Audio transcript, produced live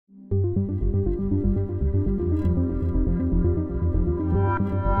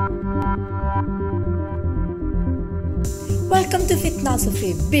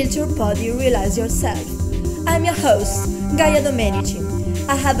Fitnosophy, build your body, realize yourself. I'm your host, Gaia Domenici.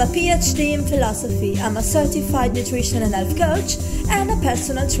 I have a PhD in philosophy, I'm a certified nutrition and health coach, and a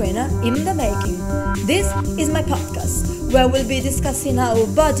personal trainer in the making. This is my podcast, where we'll be discussing how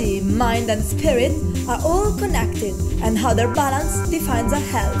body, mind and spirit are all connected and how their balance defines our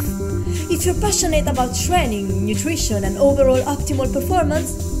health. If you're passionate about training, nutrition and overall optimal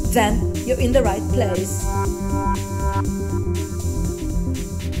performance, then you're in the right place.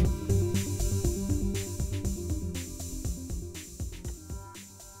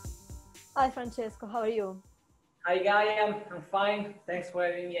 Hi Francesco, how are you? Hi Gaia, I'm fine. Thanks for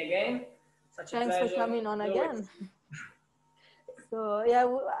having me again. Such a pleasure. Thanks for coming on again. So yeah,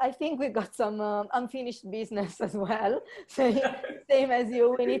 I think we got some unfinished business as well. So same as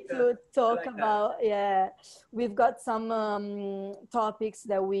you, we need to talk about, we've got some topics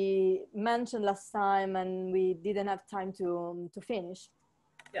that we mentioned last time and we didn't have time to finish.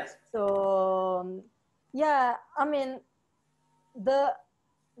 Yes. So yeah, I mean,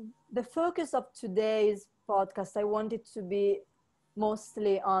 the focus of today's podcast, I want it to be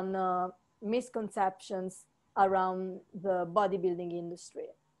mostly on misconceptions around the bodybuilding industry.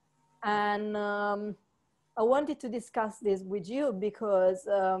 And I wanted to discuss this with you because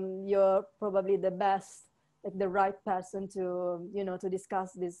you're probably the best, like the right person to, to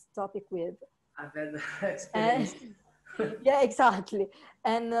discuss this topic with. I've had experience. Yeah, exactly.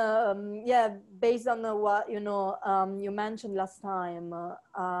 And based on what, you mentioned last time,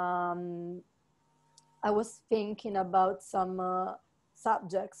 I was thinking about some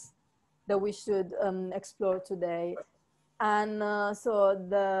subjects that we should explore today. And so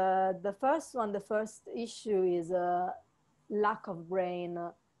the first issue is lack of brain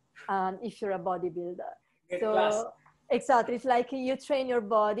if you're a bodybuilder. So exactly, it's like you train your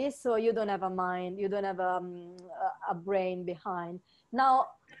body, so you don't have a mind, you don't have a brain behind. Now,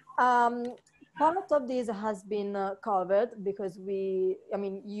 part of this has been covered because you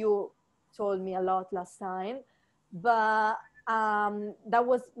told me a lot last time, but that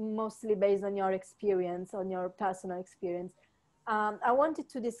was mostly based on your experience, on your personal experience. I wanted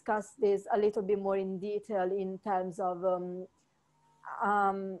to discuss this a little bit more in detail in terms of,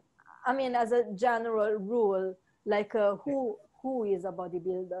 as a general rule, like who is a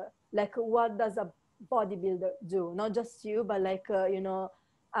bodybuilder? Like what does a bodybuilder do? Not just you, but like, in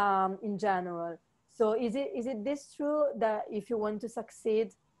general. So is it this true that if you want to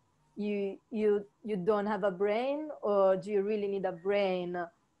succeed, you don't have a brain, or do you really need a brain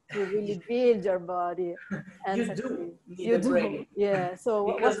to really build your body and you succeed? do need a brain. Yeah.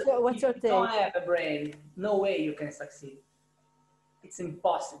 So what's your take? If you don't have a brain, no way you can succeed. It's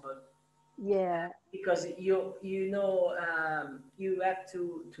impossible. Yeah. Because you have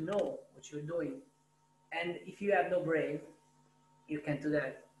to know what you're doing, and if you have no brain, you can't do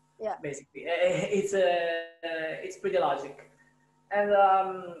that. Yeah. Basically, it's pretty logic. And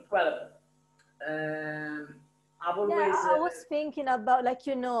I've always. Yeah, I was thinking about, like,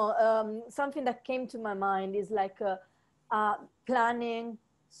 something that came to my mind is like planning,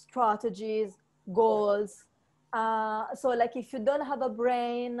 strategies, goals. So like if you don't have a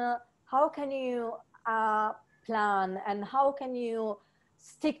brain, how can you plan, and how can you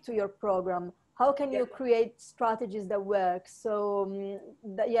stick to your program? How can you create strategies that work? So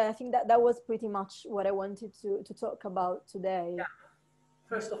I think that was pretty much what I wanted to talk about today. Yeah.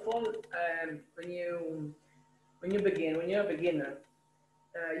 First of all, when you're a beginner,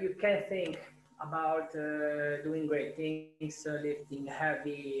 you can think about doing great things, lifting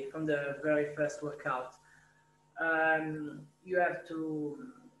heavy from the very first workout. You have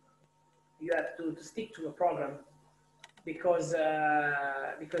to stick to a program, because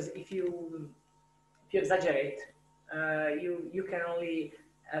if you exaggerate, you can only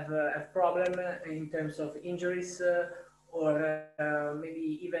have a problem in terms of injuries, or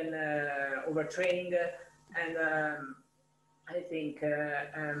maybe even overtraining, and I think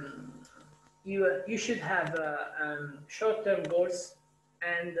you should have short-term goals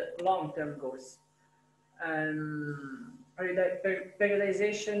and long-term goals.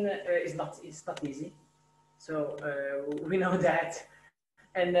 Periodization is not easy, so we know that,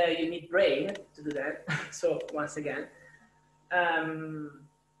 and you need brain to do that. So once again,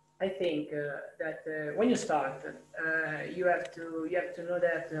 I think that when you start, you have to know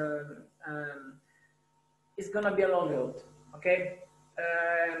that it's gonna be a long road. Okay,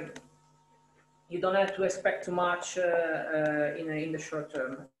 you don't have to expect too much in the short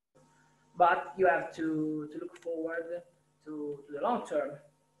term, but you have to look forward to the long term.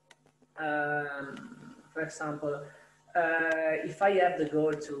 For example, if I have the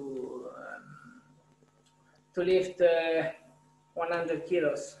goal to lift 100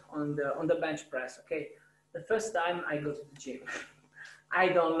 kilos on the bench press. Okay, the first time I go to the gym, I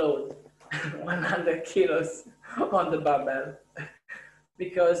don't load 100 kilos on the barbell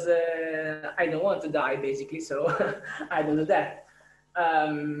because I don't want to die basically. So I don't do that.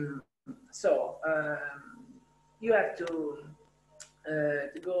 So you have to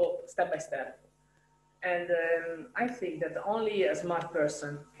go step by step. And I think that only a smart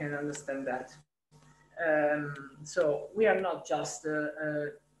person can understand that. So we are not just,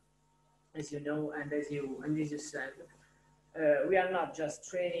 as you know, and as you said, we are not just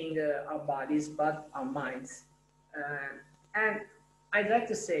training our bodies, but our minds. And I'd like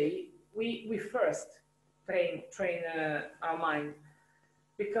to say we first train our mind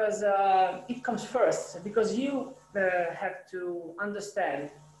because it comes first. Because you have to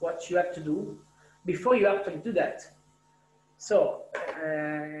understand what you have to do before you actually do that. So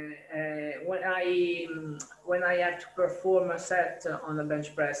when I have to perform a set on a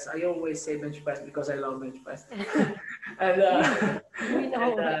bench press, I always say bench press because I love bench press. And, we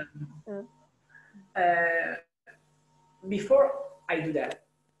know. Before I do that,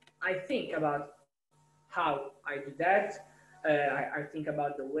 I think about how I do that. I think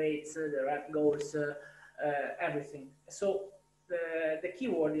about the weights, the rep goals, everything. So the key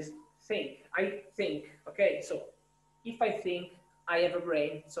word is think. I think. Okay, so if I think, I have a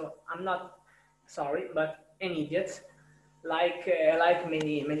brain, so I'm not, sorry, but an idiot, like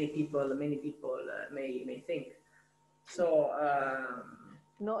many people may think. So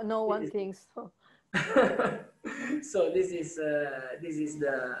no one thinks so. So this is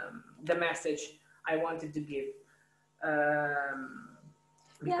the message I wanted to give.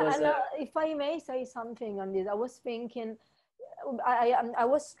 Yeah, and if I may say something on this, I was thinking, I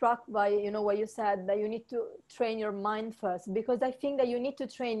was struck by, you know, what you said, that you need to train your mind first, because I think that you need to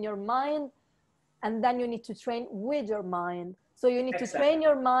train your mind and then you need to train with your mind. So you need to train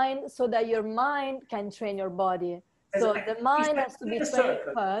your mind so that your mind can train your body. So the mind has to be trained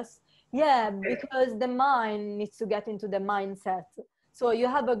first. Yeah, because the mind needs to get into the mindset. So you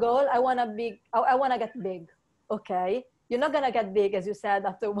have a goal, I want to get big. Okay. You're not going to get big, as you said,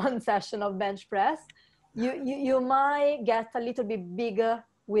 after one session of bench press. You might get a little bit bigger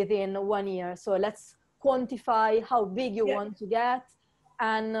within 1 year. So let's quantify how big you want to get,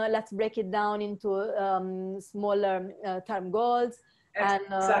 and let's break it down into smaller term goals.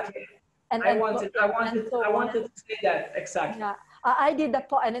 Exactly. I wanted to say that exactly. Yeah, I did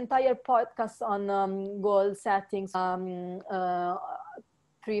an entire podcast on goal settings.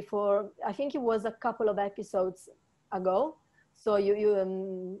 3-4, I think it was a couple of episodes ago. So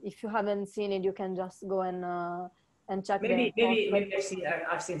if you haven't seen it, you can just go and check. Maybe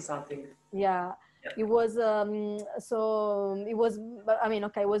I've seen something. Yeah, it was so it was. I mean,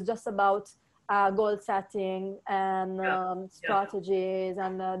 okay, it was just about goal setting and strategies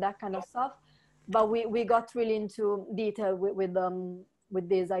and that kind of stuff. But we got really into detail with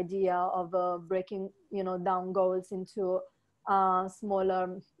this idea of breaking, you know, down goals into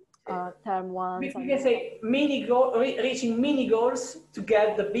smaller term ones. We can say reaching mini goals to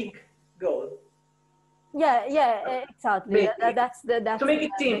get the big goal. Yeah, exactly. That's to make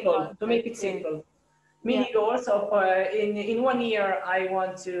it simple. To make it simple, mini goals of in 1 year I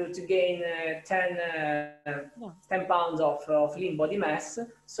want to gain 10 pounds of lean body mass.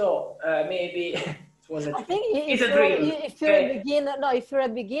 So maybe it was I think it's a dream. If you're a beginner, if you're a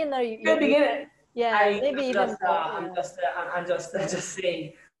beginner, yeah, maybe even more. I'm just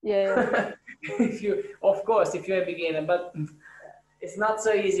saying. Yeah. If you're a beginner, but it's not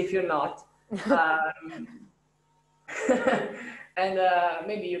so easy if you're not. And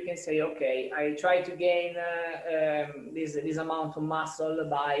maybe you can say, okay, I try to gain this amount of muscle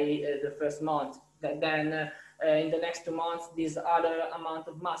by the first month. Then in the next 2 months, this other amount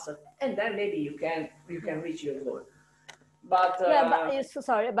of muscle, and then maybe you can reach your goal. But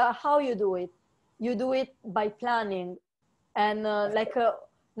but how you do it? You do it by planning, and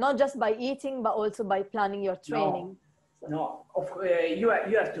not just by eating, but also by planning your training. No, you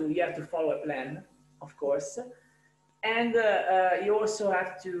have to follow a plan, of course, and you also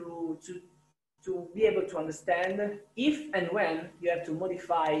have to be able to understand if and when you have to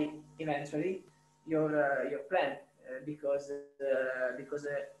modify eventually your plan, because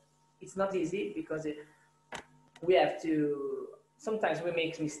it's not easy, because we have to sometimes we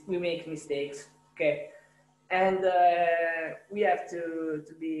make mistakes, okay, and we have to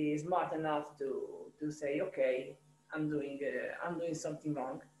be smart enough to say, okay, I'm doing something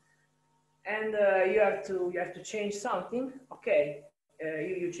wrong, and you have to change something. Okay,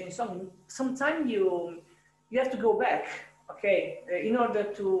 you change something. Sometimes you have to go back. Okay, in order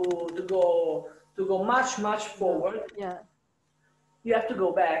to go much forward. Yeah. you have to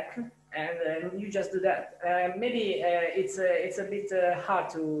go back and you just do that. Maybe it's a bit hard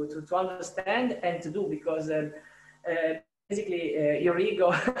to understand and to do because basically your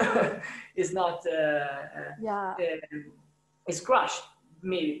ego is not Yeah. is crushed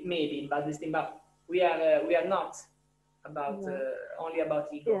maybe by this thing, but we are not about Yeah. only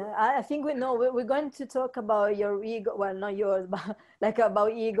about ego. Yeah, I think we know we're going to talk about your ego. Well, not yours, but like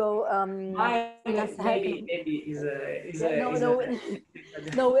about ego Mine in a second. maybe is Yeah, a no, is no, a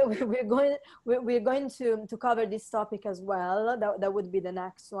no. We're going to cover this topic as well. That would be the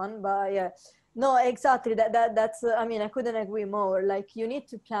next one. But yeah, no, exactly. That's. I mean, I couldn't agree more. Like you need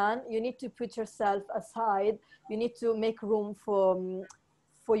to plan. You need to put yourself aside. You need to make room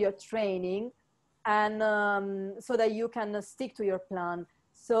for your training, and so that you can stick to your plan.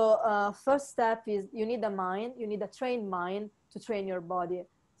 So first step is you need a mind. You need a trained mind to train your body.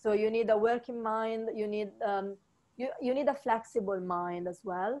 So you need a working mind. You need a flexible mind as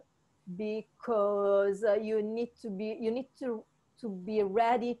well, because you need to be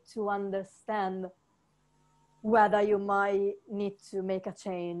ready to understand whether you might need to make a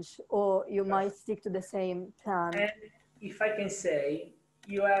change or you might stick to the same plan. and if I can say,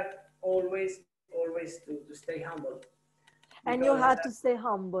 you have always to stay humble And you because had to stay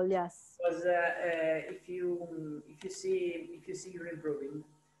humble, yes. if you see you're improving,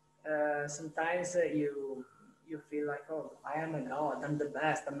 sometimes you feel like, oh, I am a god, I'm the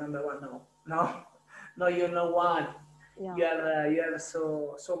best, I'm number one. No, you're no one. Yeah. You have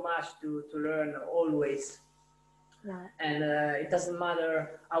so much to learn always. Yeah. And it doesn't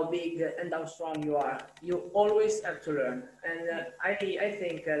matter how big and how strong you are, you always have to learn. And I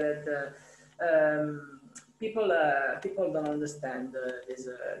think that people don't understand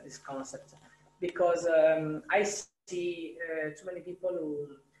this concept because I see too many people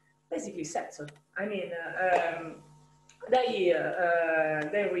who basically settle. I mean,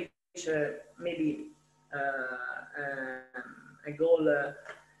 they reach maybe a goal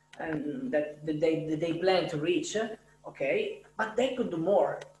and that they plan to reach, okay, but they could do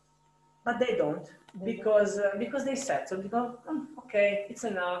more, but they don't because they settle because okay, it's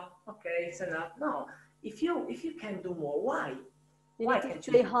enough, okay, it's enough. No, if you can do more, why You why need to can't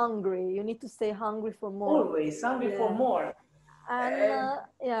you stay do hungry. You need to stay hungry for more. always hungry for Yeah. more? And And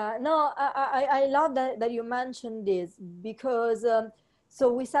yeah, no, I love that you mentioned this because so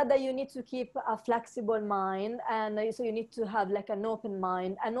we said that you need to keep a flexible mind, and so you need to have like an open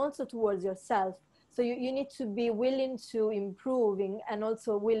mind and also towards yourself. So you need to be willing to improving and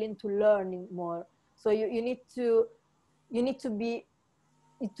also willing to learning more. So you need to be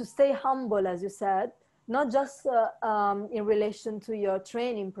to stay humble, as you said, not just in relation to your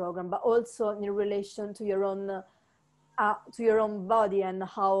training program, but also in relation to your own body and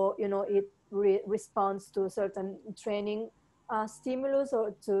how it responds to certain training stimulus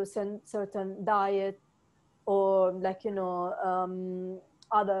or to certain diet or like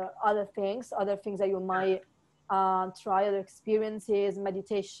other things that you might try, other experiences,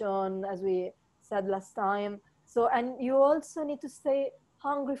 meditation, as we said last time. So, and you also need to stay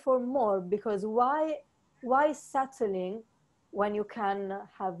hungry for more, because why settling when you can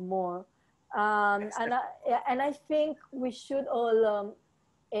have more? And I think we should all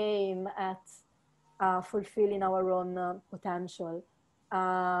aim at fulfilling our own potential.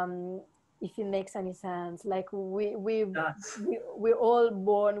 If it makes any sense, like that's we're all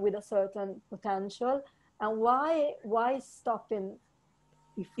born with a certain potential, and why stopping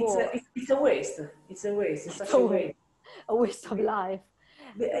before? it's a waste. It's a waste. It's such a So waste. a waste of life.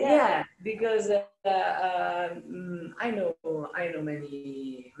 Yeah. Yeah, because I know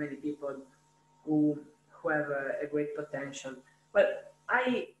many people who have a great potential. But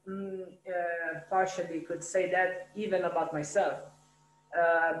I partially could say that even about myself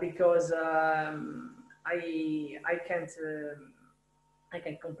because I can't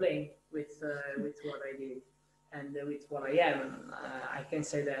complain with what I did and with what I am. I can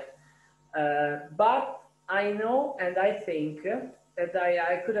say that. But I know and I think that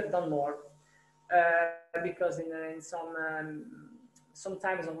I could have done more because in some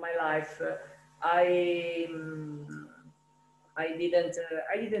times of my life I I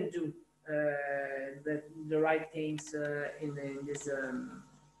didn't do the right things in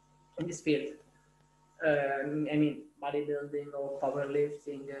this field. I mean, bodybuilding or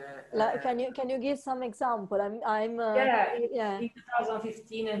powerlifting. Like, can you give some example? I'm Yeah, yeah. in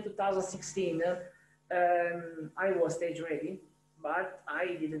 2015 and 2016, I was stage ready, but I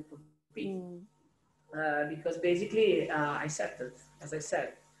didn't compete Mm. because basically I settled, as I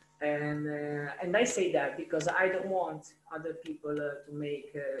said, and I say that because I don't want other people to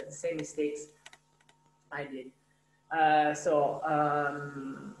make the same mistakes I did. As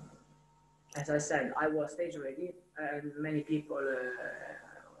I said, I was stage ready, and many people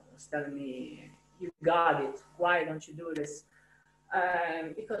was telling me, "You got it. Why don't you do this?"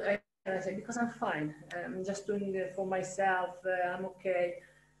 And I said, "Because I'm fine. I'm just doing it for myself. I'm okay."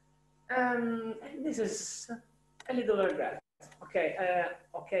 And this is a little regret. Okay,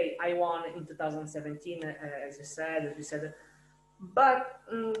 okay. I won in 2017, as you said, but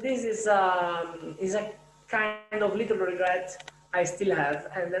this is a kind of little regret I still have,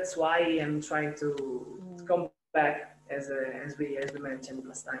 and that's why I'm trying to come back as we mentioned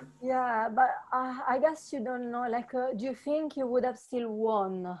last time. Yeah, but I guess you don't know. Like, do you think you would have still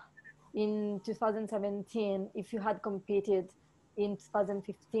won in 2017 if you had competed in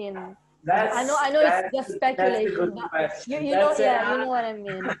 2015? I know it's just That's a good speculation, but question. you know, yeah, you know what I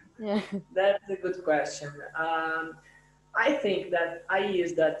mean. Yeah. That's a good question. I think that I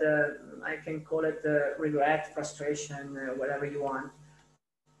use that. I can call it regret, frustration, whatever you want,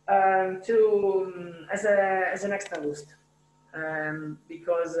 as an extra boost.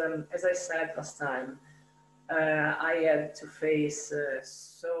 Because as I said last time, I had to face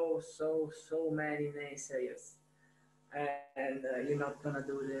so many naysayers, and you're not gonna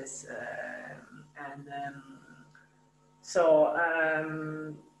do this, and so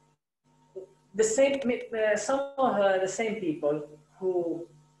the same some of the same people who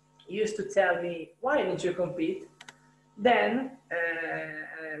used to tell me, "Why didn't you compete?" Then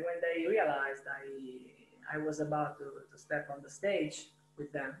when they realized I was about to step on the stage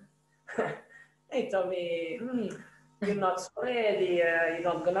with them, they told me, "You're not so ready. You're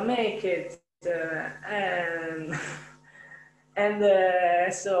not gonna make it." And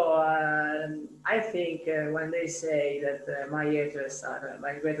I think when they say that my haters are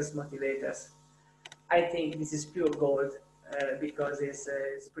my greatest motivators, I think this is pure gold, because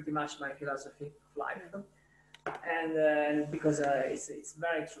it's pretty much my philosophy of life, and because it's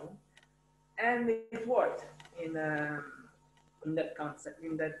very true, and it worked in that concept,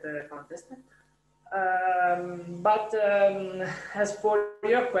 in that contest. But as for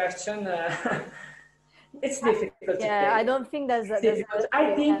your question, it's difficult to Yeah, say. I don't think there's a Difficult.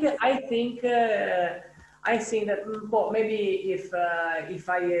 I think that, well, maybe if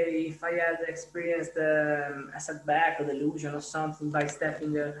I had experienced a setback or delusion or something by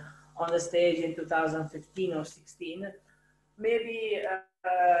stepping on the stage in 2015 or 16, maybe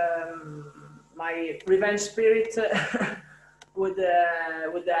my revenge spirit would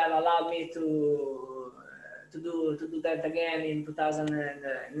have allowed me to do that again in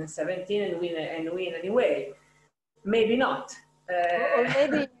 2017 and win anyway. Maybe not. or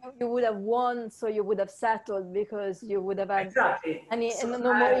maybe you would have won, so you would have settled because you would have had Exactly. So,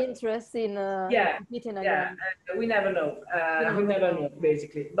 no more interest in competing again. we never know. We never know,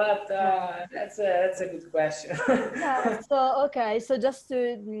 basically. But that's a good question. Yeah. So okay. So just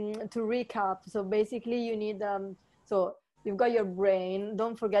to recap. So basically, you need so you've got your brain.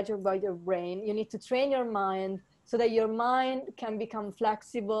 Don't forget you've got your brain. You need to train your mind so that your mind can become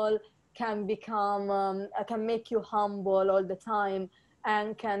flexible, can become can make you humble all the time,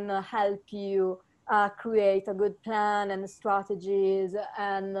 and can help you create a good plan and strategies,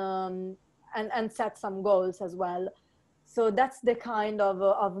 and set some goals as well. So that's the kind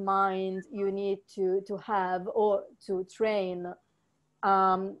of mind you need to have or to train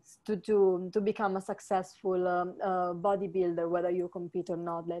to become a successful bodybuilder, whether you compete or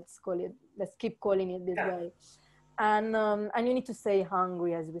not. Let's keep calling it this way. And you need to stay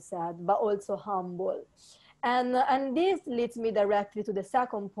hungry, as we said, but also humble. And this leads me directly to the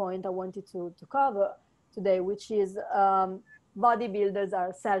second point I wanted to cover today, which is bodybuilders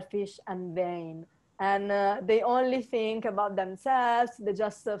are selfish and vain. And they only think about themselves. They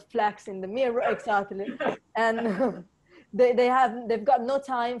just flex in the mirror, exactly. And they've got no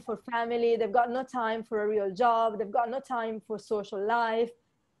time for family. They've got no time for a real job. They've got no time for social life,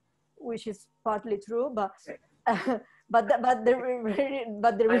 which is partly true, but but the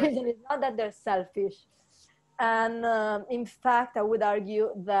reason is not that they're selfish. And in fact, I would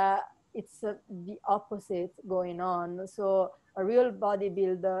argue that it's the opposite going on. So a real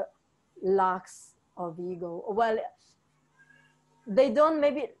bodybuilder lacks of ego. Well, they don't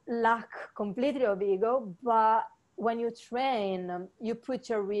maybe lack completely of ego, but when you train, you put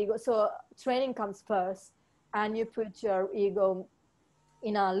your ego. So training comes first, and you put your ego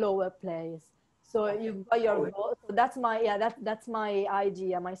in a lower place. So you've got your goal. So that's my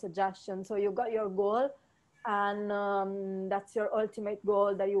idea, my suggestion. So you've got your goal, and that's your ultimate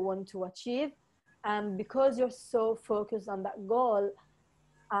goal that you want to achieve. And because you're so focused on that goal,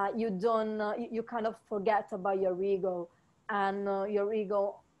 you don't you kind of forget about your ego, and your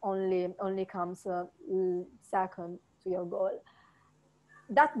ego only comes second to your goal.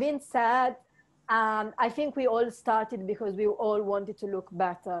 That being said, I think we all started because we all wanted to look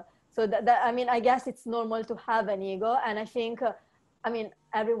better. So I mean, I guess it's normal to have an ego, and I think, I mean,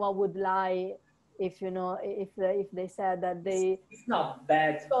 everyone would lie if, you know, if they said that they. It's not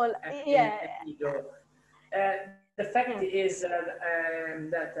bad. So, yeah. An ego. The fact is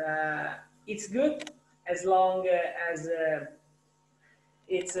that it's good as long as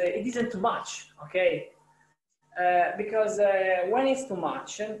it isn't too much. Okay. Because when it's too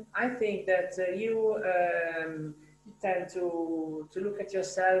much, I think that you tend to look at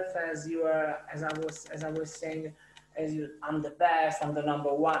yourself as you are, as I was saying, I'm the best, I'm the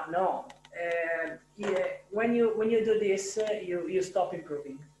number one. No, yeah, when you do this, you stop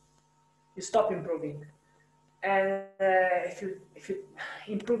improving. You stop improving, and if you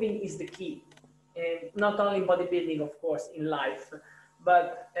improving is the key, and not only in bodybuilding, of course, in life,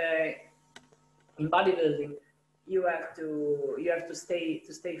 but in bodybuilding. You have to stay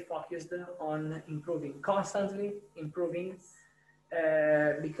focused on improving, constantly improving,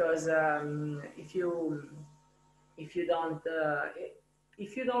 because if you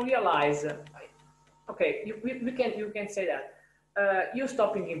don't realize, okay, you can say that you're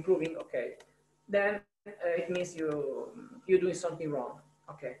stopping improving, okay, then it means you're doing something wrong,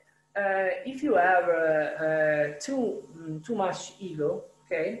 okay. If you have too much ego,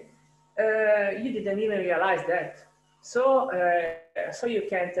 okay, you didn't even realize that. So so you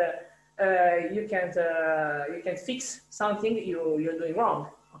can't fix something you're doing wrong,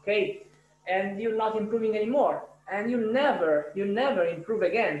 okay? And you're not improving anymore, and you never improve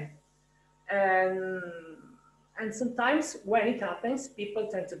again. And sometimes when it happens, people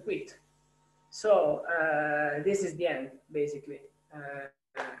tend to quit. So this is the end, basically.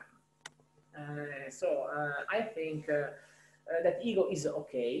 I think that ego is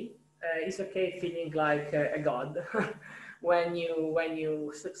okay. It's okay feeling like a god when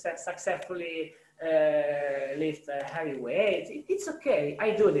you successfully lift a heavy weight. It's okay. I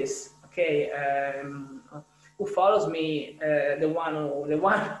do this. Okay. Who follows me? The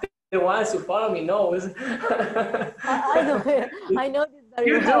ones who follow me knows. I know. I know this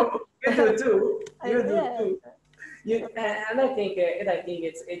very well. You do too. You do Yeah. too. And I think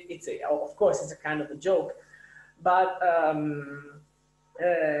it's of course it's a kind of a joke, but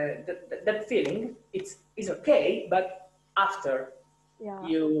that feeling is okay, but after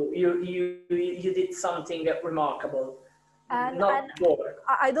you did something remarkable, and before.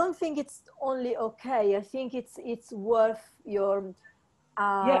 I don't think it's only okay. I think it's worth your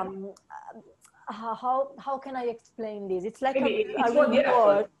how can I explain this? It's like it's a worth the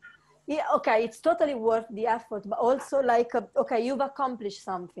reward. effort. Yeah, okay, it's totally worth the effort, but also like, okay, you've accomplished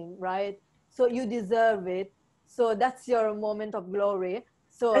something, right? So you deserve it. So that's your moment of glory.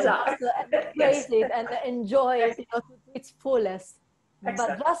 So Exactly. just praise it and enjoy it, you know, to its fullest.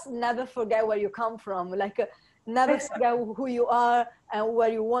 Exactly. But just never forget where you come from. Like never forget who you are and where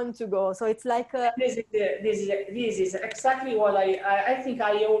you want to go. So it's like this is exactly what I think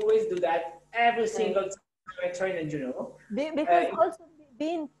I always do that every single time I train a judo. Because also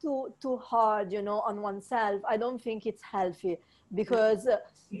being too hard, you know, on oneself, I don't think it's healthy, because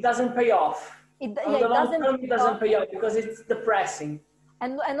it doesn't pay off. On the long term, it doesn't pay off because it's depressing.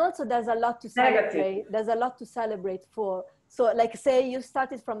 And also there's a lot to celebrate. There's a lot to celebrate for. So like say you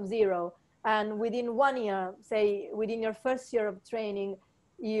started from zero, and within 1 year, say within your first year of training,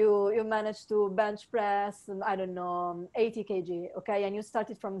 you managed to bench press, I don't know, 80 kg, okay? And you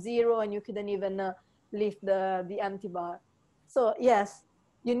started from zero and you couldn't even lift the empty bar. So yes,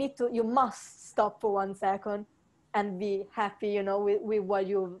 you must stop for 1 second and be happy, you know, with what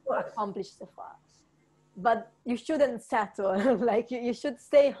you've accomplished so far. But you shouldn't settle. Like you should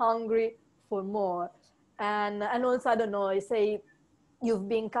stay hungry for more. And also, I don't know, say you've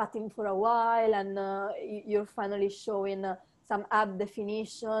been cutting for a while and you're finally showing some ab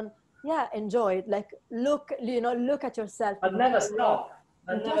definition. Yeah, enjoy it. Like look at yourself. But never stop.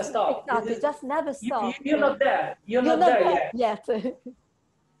 But never stop. Exactly, just never stop. You're not there. You're not there yet.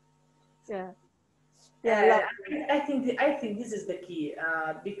 Yeah. I think this is the key,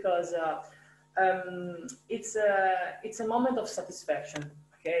 because it's a moment of satisfaction.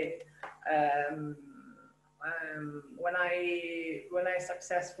 Okay. When I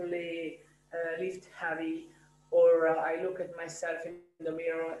successfully lift heavy, or I look at myself in the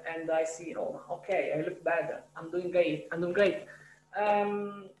mirror and I see, oh, okay, I look better. I'm doing great.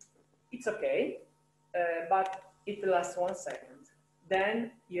 It's okay, but it lasts 1 second.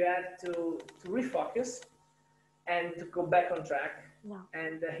 Then you have to refocus and to go back on track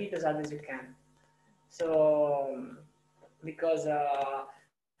and hit as hard as you can. So because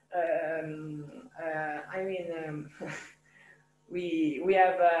I mean, we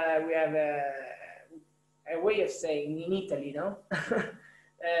have a way of saying in Italy, no?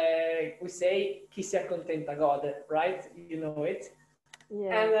 We say "chi si accontenta gode," right? You know it.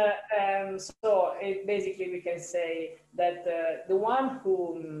 Yeah. And so basically we can say that the one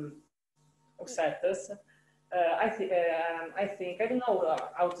who accepts us, I think I don't know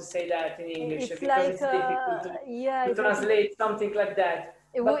how to say that in English It's because like, it's difficult yeah, to it's like translate something like that.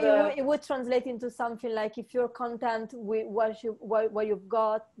 But it would translate into something like, if you're content with what you've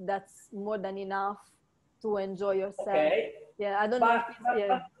got, that's more than enough to enjoy yourself. okay, Yeah, I don't know if it's, yeah,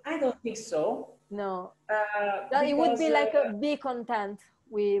 but I don't think so. no. That it would Because be like a be content.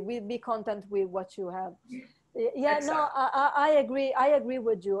 We be content with what you have. Yeah, no, exactly. I agree. I agree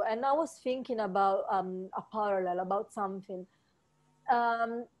with you. And I was thinking about a parallel about something.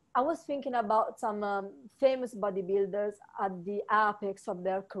 Um, I was thinking about some famous bodybuilders at the apex of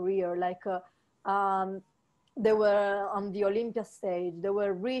their career, like they were on the Olympia stage, they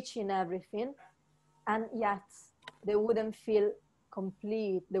were reaching everything, and yet they wouldn't feel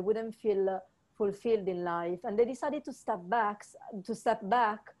complete, they wouldn't feel fulfilled in life, and they decided to step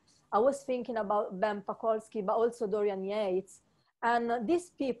back. I was thinking about Ben Pakulski, but also Dorian Yates, and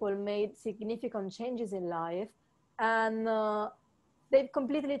these people made significant changes in life, and they've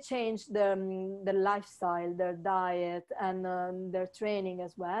completely changed their lifestyle, their diet, and their training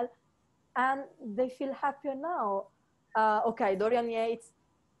as well, and they feel happier now. Okay, Dorian Yates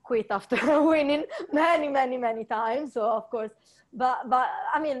quit after winning many times, so of course, but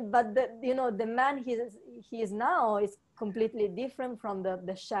I mean, but the man he is now is completely different from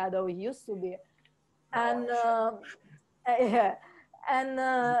the shadow he used to be. And yeah, and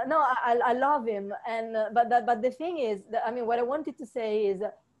no, I love him. And but the thing is that, I mean, what I wanted to say is,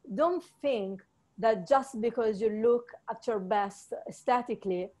 don't think that just because you look at your best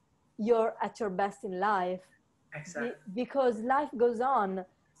aesthetically, you're at your best in life. Exactly. Because life goes on,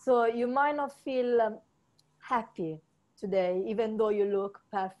 so you might not feel happy today even though you look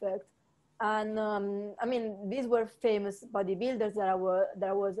perfect. And I mean, these were famous bodybuilders that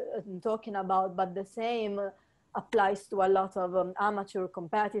I was talking about, but the same applies to a lot of amateur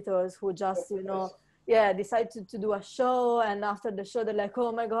competitors who just, yeah, decide to do a show, and after the show they're like,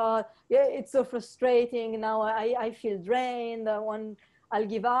 oh my god, yeah, it's so frustrating now, I feel drained, I'll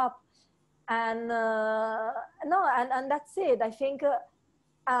give up. And no, and that's it. I think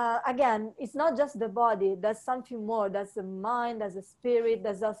again, it's not just the body, there's something more, there's the mind, there's a spirit,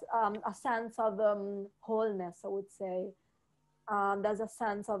 there's a sense of wholeness, I would say. There's a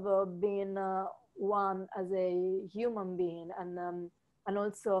sense of being one as a human being, and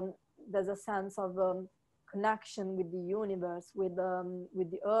also there's a sense of connection with the universe, with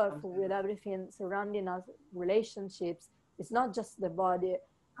the earth, with everything surrounding us, relationships. It's not just the body.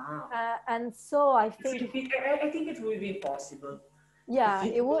 And so I think I think it will be impossible. yeah,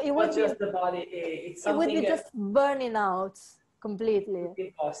 If it would not be, just the body. It's it would something be just burning out completely.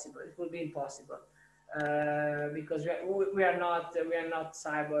 impossible. It would be impossible because we are not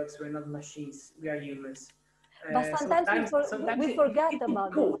cyborgs. We're not machines. We are humans. But sometimes Sometimes we forget it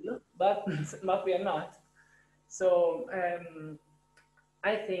about cool, this. but we are not. So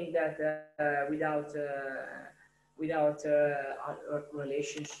I think that without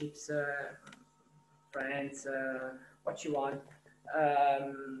relationships, friends, what you want.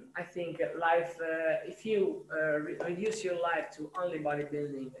 I think life, if you reduce your life to only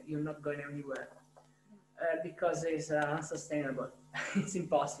bodybuilding, you're not going anywhere because it's unsustainable. It's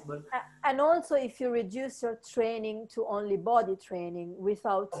impossible. And also, if you reduce your training to only body training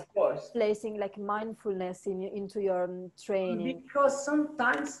without Of course, placing like mindfulness into your training. because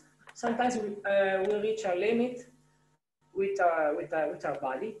sometimes we reach our limit with our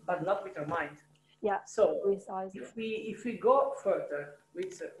body, but not with our mind. Yeah. So Precisely. if we go further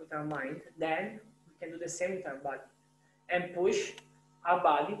with our mind, then we can do the same with our body and push our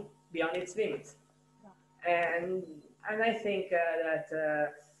body beyond its limits. Yeah. And I think that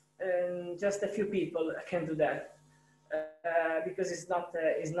just a few people can do that because it's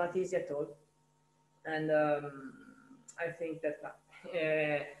not easy at all. And I think that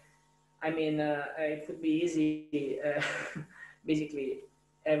it would be easy. Basically,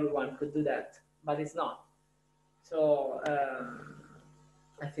 everyone could do that, but it's not. So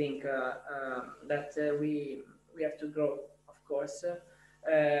I think that we have to grow, of course,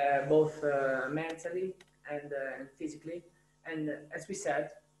 both mentally and physically. And as we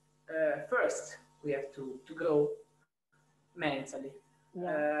said, first we have to grow mentally.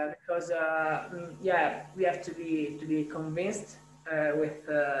 Yeah. Because we have to be convinced with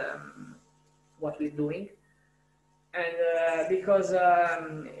what we're doing, and because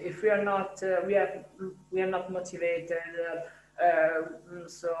if we are not we are not motivated,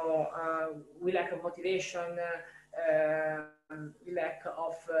 we lack of motivation, we lack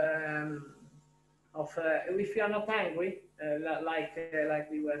of if we are not angry, like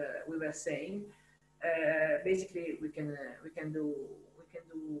we were saying, basically we can do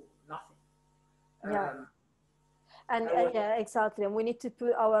nothing. Yeah. And I was, yeah, exactly. And we need to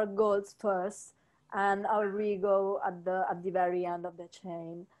put our goals first and our ego at the very end of the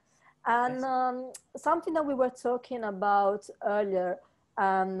chain. And yes. something that we were talking about earlier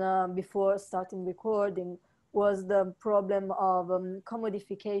and before starting recording was the problem of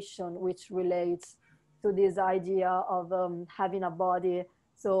commodification, which relates to this idea of having a body.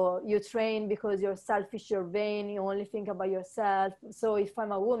 So you train because you're selfish, you're vain, you only think about yourself. So if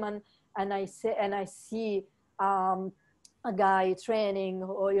I'm a woman and I see a guy training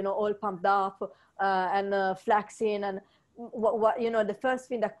or all pumped up and flexing and what the first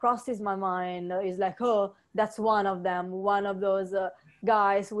thing that crosses my mind is like, oh, that's one of them, one of those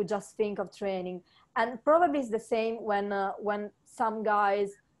guys who just think of training. And probably it's the same when some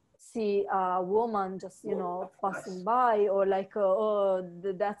guys see a woman just passing by, or like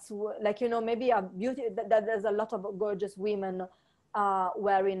that's like maybe a beauty that there's a lot of gorgeous women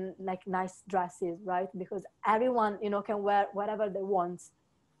wearing like nice dresses, right? Because everyone can wear whatever they want,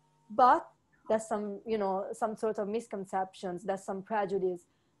 but there's some sort of misconceptions, there's some prejudice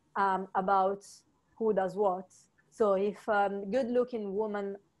about who does what. So if a good looking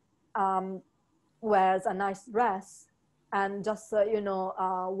woman wears a nice dress and just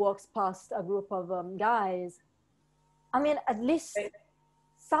walks past a group of guys, I mean, at least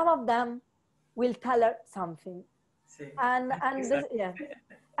some of them will tell her something. And this, yeah,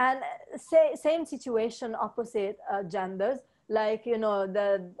 and same situation, opposite genders. Like I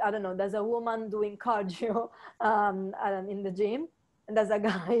don't know, there's a woman doing cardio in the gym, and there's a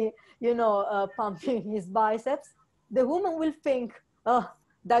guy pumping his biceps. The woman will think, oh,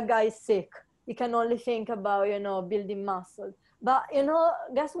 that guy is sick, he can only think about building muscle. But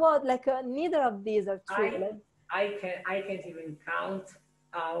guess what, like neither of these are true. I can't even count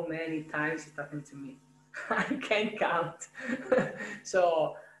how many times it happened to me. I can't count.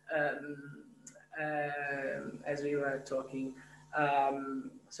 So as we were talking,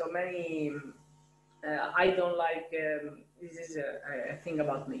 so many. I don't like. This is a thing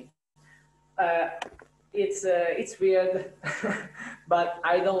about me. It's weird, but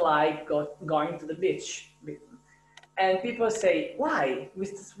I don't like going to the beach. And people say, why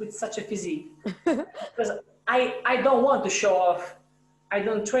with such a physique? Because I don't want to show off. I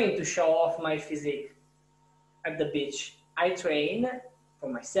don't train to show off my physique at the beach. I train for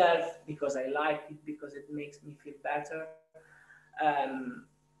myself because I like it, because it makes me feel better.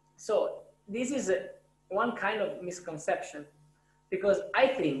 So this is one kind of misconception, because I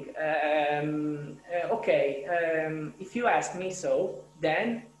think, if you ask me so,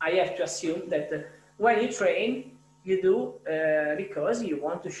 then I have to assume that when you train, you do because you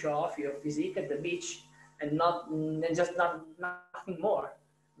want to show off your physique at the beach and nothing more,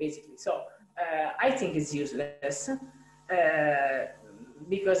 basically. So I think it's useless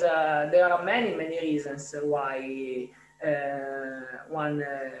because there are many reasons why one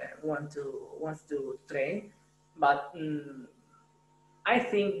wants to train, but I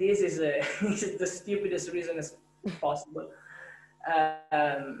think this is is the stupidest reason as possible.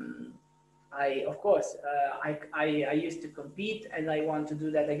 Of course, I used to compete and I want to do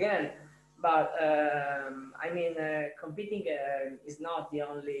that again, but I mean, competing is not the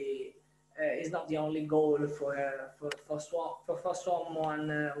only goal for someone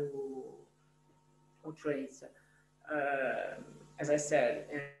who trains. As I said,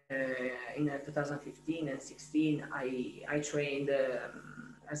 in 2015 and 16, I trained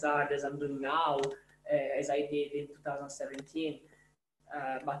as hard as I'm doing now, as I did in 2017.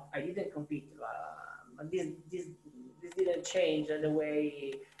 But I didn't compete. But this didn't change the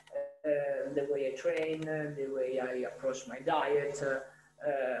way I train, the way I approach my diet.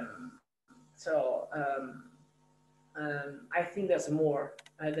 I think there's more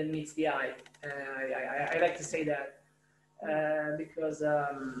than meets the eye. I like to say that because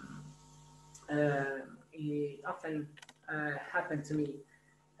it often happened to me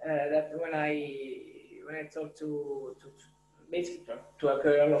that when I talk to basically to a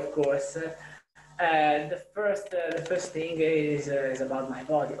girl, of course, the first thing is about my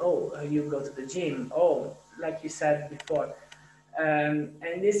body. Oh, you go to the gym. Oh, like you said before, and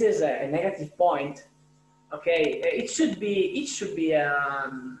this is a negative point. Okay, it should be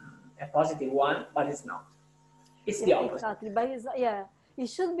a positive one, but it's not. It's the opposite. Exactly, but It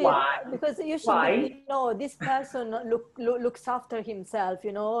should be, Why? because you should be Why? thinking, no, this person looks after himself,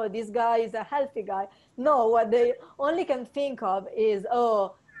 you know, this guy is a healthy guy. No, what they only can think of is,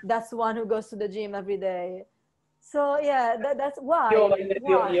 oh, that's one who goes to the gym every day. So yeah, that's You, why. you,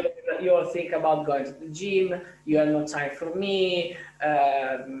 Why? you, you think about going to the gym, you have no time for me.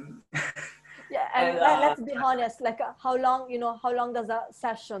 Yeah, And and let's be honest, like how long, you know, how long does a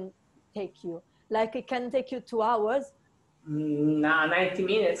session take you? Like it can take you 2 hours, nah, 90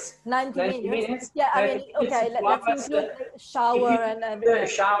 minutes. 90 90 minutes. minutes. Yeah, I 90 mean, minutes, okay, two let's hours. include If you shower and the everything.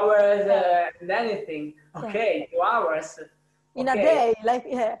 showers Yeah, and anything, yeah. okay, 2 hours. In a Okay. day, like,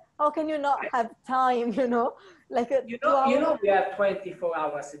 yeah, how can you not have time, you know, like a You know, 2 hours? we have 24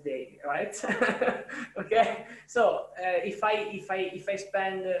 hours a day, right? Okay. So if I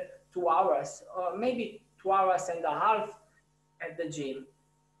spend 2 hours or maybe 2 hours and a half at the gym,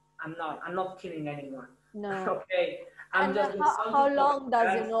 I'm not killing anyone. No. Okay. I'm And just doing how something for long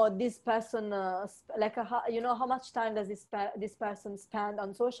does, you myself. know, this person, like, you know, how much time does this person spend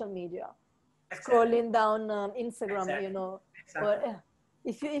on social media? Exactly. Scrolling down Instagram, you Exactly. know, or Exactly.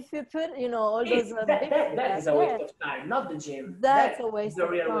 if you put, you know, all those big That yeah, is a yeah, waste of time, not the gym. that's That a is waste the of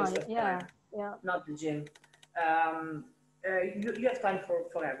real waste time. of Yeah, time, yeah, not the gym. You have time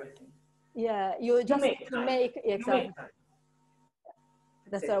for everything. yeah. You You just make need to time. make, You exactly. make time.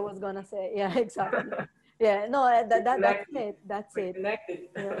 That's That's what I it. was gonna say. Yeah, exactly. Yeah, no, We that's connected. it. That's We it. connected.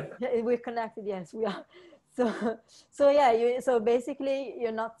 Yeah, yeah, we're connected. Yes, we are. So, so yeah, so basically,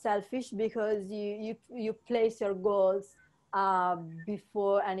 you're not selfish because you place your goals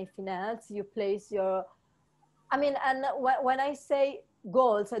before anything else. You place your, I mean, and when I say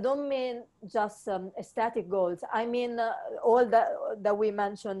goals, I don't mean just aesthetic goals. I mean all that we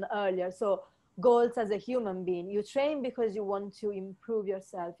mentioned earlier. So goals as a human being. You train because you want to improve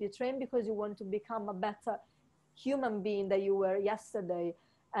yourself. You train because you want to become a better human being that you were yesterday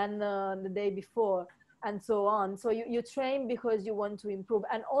and the day before and so on. So you train because you want to improve.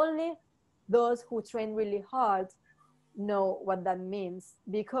 And only those who train really hard know what that means,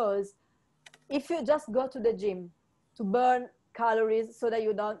 because if you just go to the gym to burn calories so that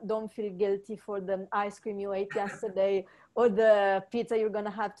you don't feel guilty for the ice cream you ate yesterday or the pizza you're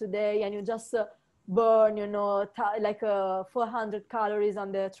gonna have today, and you just burn, you know, like 400 calories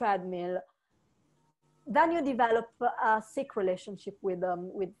on the treadmill, then you develop a sick relationship with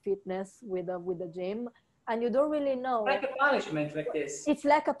fitness, with the gym, and you don't really Like know. a punishment, like this. It's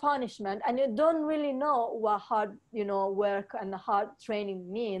like a punishment, and you don't really know what hard, you know, work and hard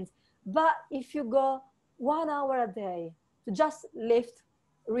training means. But if you go 1 hour a day to just lift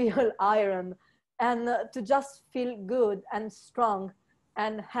real iron and to just feel good and strong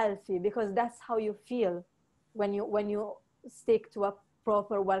and healthy, because that's how you feel when you stick to a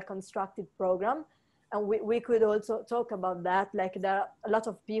proper, well constructed program. And we could also talk about that, like there are a lot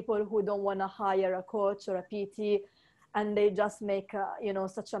of people who don't want to hire a coach or a PT, and they just make you know,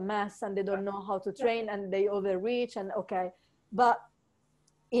 such a mess, and they don't know how to train, and they overreach. And okay, but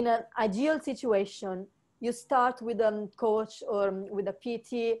in an ideal situation, you start with a coach or with a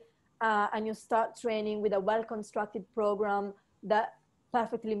PT, and you start training with a well constructed program that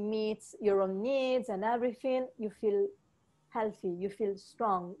perfectly meets your own needs and everything. You feel healthy, you feel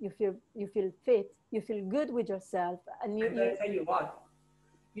strong, you feel fit, you feel good with yourself, and And I you tell you what,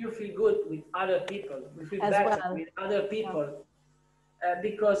 you feel good with other people. You feel as better well. with other Yeah. people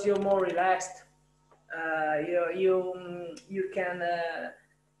because you're more relaxed.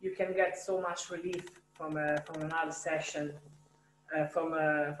 You can get so much relief from another session,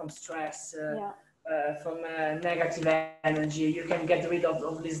 from stress, Yeah. from negative energy. You can get rid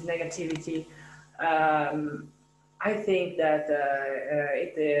of this negativity. Um, I think that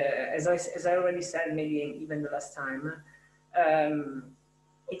as I already said, maybe even the last time, um,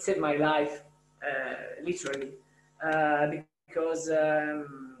 it saved my life, literally, because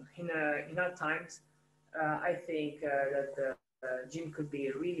in our times, I think that gym could be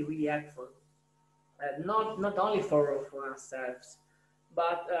really, really helpful, not only for ourselves,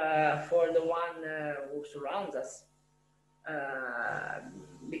 but for the one who surrounds us. Uh,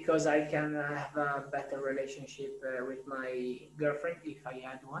 because I can have a better relationship with my girlfriend if I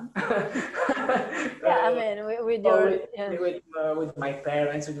had one, Yeah, I mean, with or your yeah, with my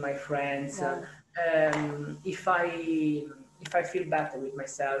parents, with my friends. yeah. If I feel better with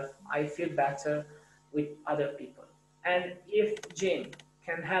myself, I feel better with other people. And if gym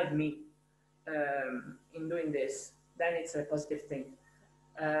can help me in doing this, then it's a positive thing.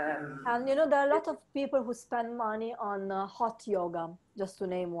 And you know, there are a lot of people who spend money on hot yoga, just to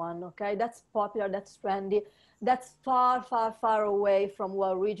name one. Okay, that's popular, that's trendy, that's far, far, far away from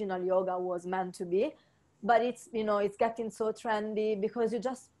what original yoga was meant to be. but it's, you know, it's getting so trendy because you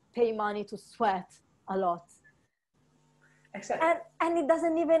just pay money to sweat a lot. Exactly. And it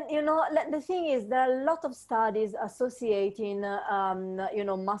doesn't even, you know, the thing is, there are a lot of studies associating, you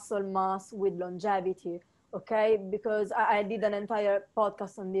know, muscle mass with longevity, okay? Because I did an entire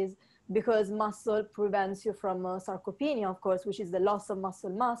podcast on this, because muscle prevents you from sarcopenia, of course, which is the loss of muscle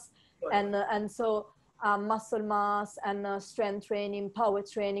mass. And so muscle mass and strength training, power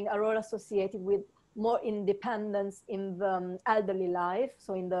training are all associated with more independence in the elderly life,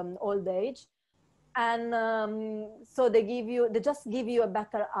 so in the old age. And so they just give you a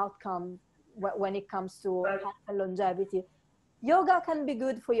better outcome when it comes to health and longevity. Yoga can be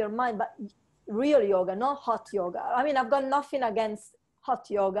good for your mind, but real yoga, not hot yoga. I mean, I've got nothing against hot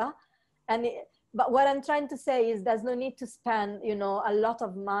yoga, but what I'm trying to say is there's no need to spend, you know, a lot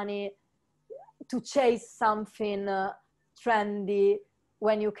of money to chase something trendy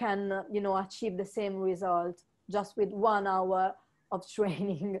when you can, you know, achieve the same result just with 1 hour of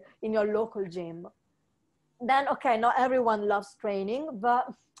training in your local gym. Then, okay, not everyone loves training,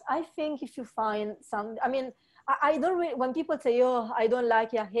 but I think if you find some, I mean, I don't really, when people say, oh, I don't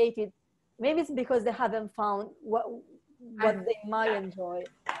like it, I hate it, maybe it's because they haven't found what they might enjoy.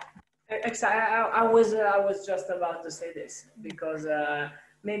 Exactly. I was just about to say this, because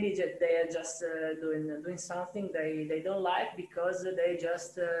maybe they are just doing something they don't like, because they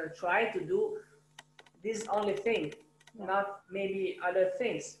just try to do this only thing, not maybe other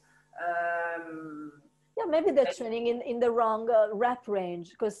things. Yeah, maybe they're training in the wrong rep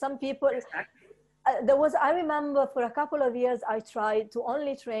range, because some people, Exactly. I remember for a couple of years, I tried to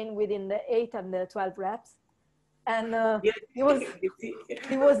only train within the 8 and the 12 reps. And it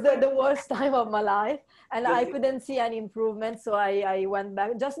was the worst time of my life, and I couldn't see any improvement. So I went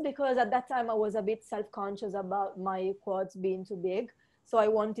back, just because at that time I was a bit self-conscious about my quads being too big. So I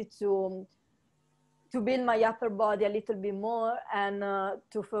wanted to build my upper body a little bit more, and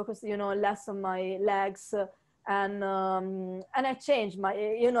to focus, you know, less on my legs. And I changed my,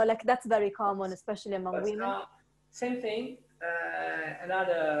 you know, like that's very common, especially among women. Same thing.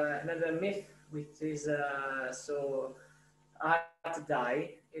 Another myth, which is so hard to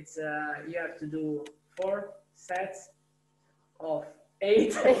die. It's you have to do 4 sets of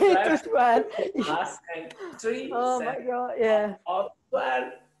 8 reps to 12. and 3 Oh sets my God, yeah. of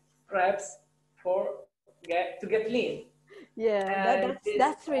 12 reps to get lean. Yeah,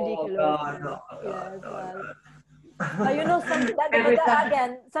 that's ridiculous. Oh God, no, Yeah, as no, well. no. But you know,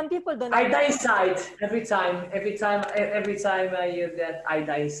 again, some people don't I die understand. inside every time I hear that, I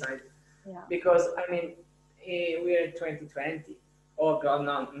die inside. Yeah. Because I mean, we're in 2020. Oh God,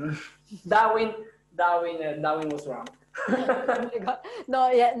 no. Darwin was wrong. Oh my God.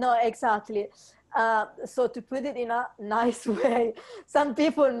 No, yeah, no, exactly. So to put it in a nice way, some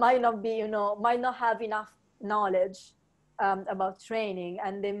people might not be, you know, might not have enough knowledge about training,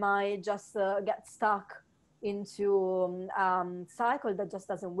 and they might just get stuck into cycle that just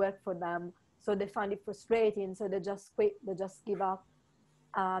doesn't work for them. So they find it frustrating. So they just quit. They just give up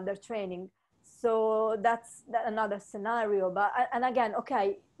their training. So that's another scenario. But and again,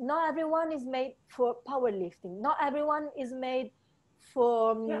 okay, not everyone is made for powerlifting. Not everyone is made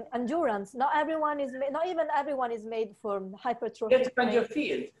for endurance. Not everyone is made. Not even everyone is made for hypertrophy. You have to find your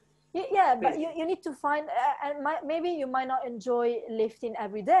field. Yeah, but you need to find, maybe you might not enjoy lifting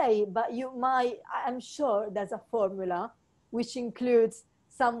every day, but you might, I'm sure there's a formula which includes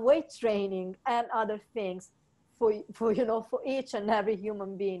some weight training and other things for you know, for each and every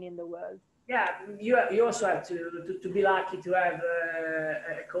human being in the world. Yeah, you also have to be lucky to have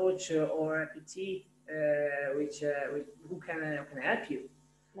a coach or a PT who can help you.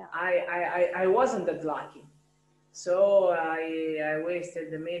 Yeah. I wasn't that lucky. So I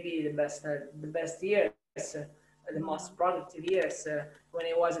wasted maybe the best years, the most productive years when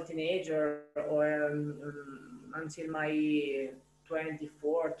I was a teenager, or until my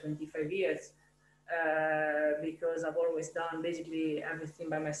 24, 25 years, because I've always done basically everything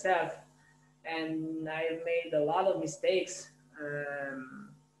by myself, and I have made a lot of mistakes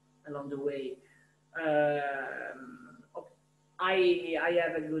along the way. I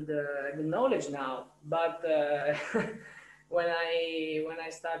have a good knowledge now, but when I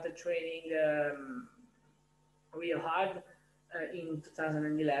started training real hard in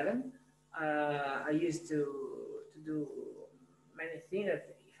 2011, I used to do many things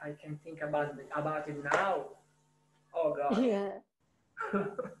that, if I can think about it now, oh God, Yeah.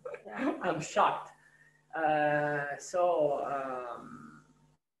 I'm shocked.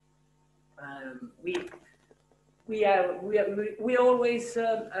 We always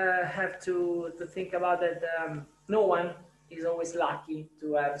have to think about that. No one is always lucky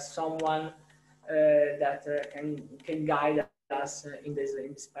to have someone that can guide us in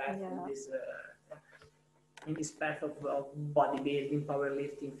this path, in this path of bodybuilding,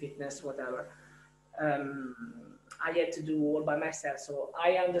 powerlifting, fitness, whatever. I had to do all by myself, so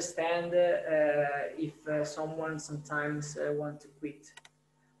I understand if someone sometimes want to quit,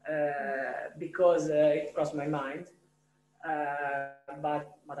 because it crossed my mind, but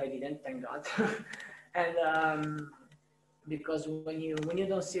I didn't, thank God. And because when you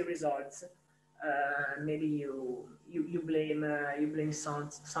don't see results, maybe you blame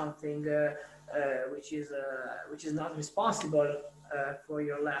something which is not responsible for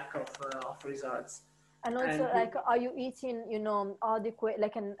your lack of results. And also, like, are you eating, adequate,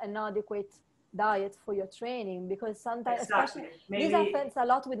 like an adequate diet for your training? Because sometimes, exactly. especially, this happens a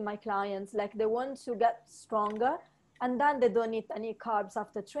lot with my clients. Like, they want to get stronger, and then they don't eat any carbs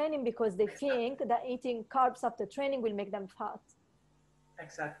after training because they think that eating carbs after training will make them fat.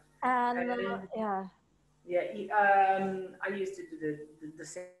 Exactly. And I used to do the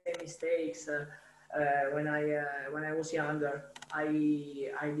same mistakes when I was younger. I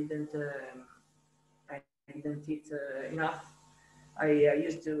didn't eat enough. I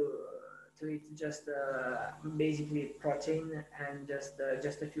used to eat just basically protein and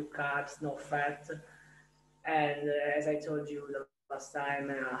just a few carbs, no fat. And as I told you the last time,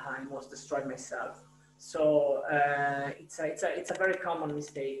 I almost destroyed myself. So it's a very common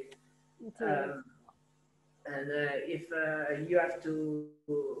mistake. And if you have to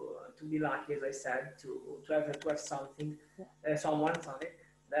be lucky, as I said, to have something, someone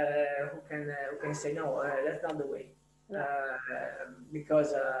who can say no, that's not the way.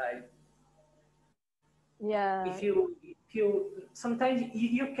 Because if you sometimes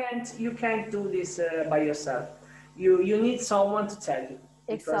you can't do this by yourself. You need someone to tell you.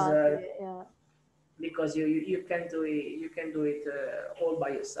 Exactly. Because you can do it all by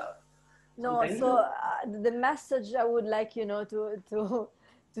yourself. No, so the message I would like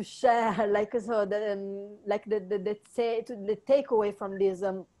to share, like, so the like the takeaway from this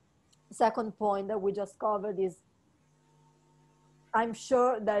second point that we just covered is, I'm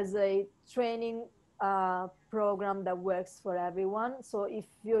sure there's a training program that works for everyone. So if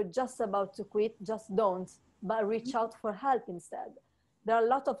you're just about to quit, just don't, but reach out for help instead. There are a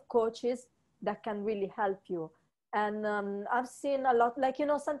lot of coaches that can really help you. And I've seen a lot, like,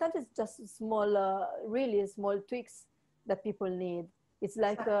 sometimes it's just small, really small tweaks that people need. It's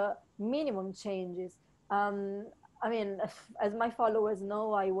like minimum changes. I mean, as my followers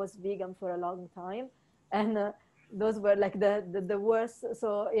know, I was vegan for a long time. And those were like the worst.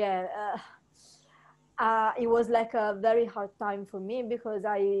 So it was like a very hard time for me because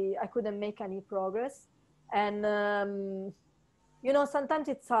I couldn't make any progress. And, sometimes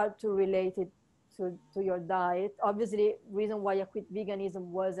it's hard to relate it to your diet. Obviously, reason why I quit veganism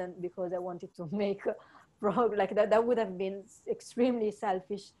wasn't because I wanted to make progress, like that would have been extremely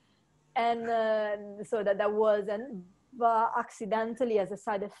selfish. And so that wasn't, but accidentally, as a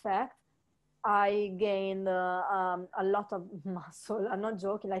side effect, I gained a lot of muscle. I'm not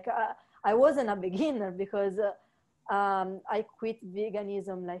joking. Like I wasn't a beginner because I quit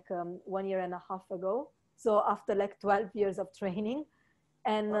veganism like 1.5 years ago. So after like 12 years of training,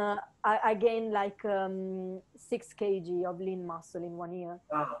 and I gained like 6 kg of lean muscle in 1 year.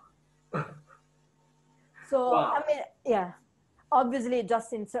 Wow. So wow. I mean, obviously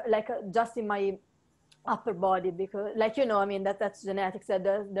just in my upper body, because I mean that's genetics. That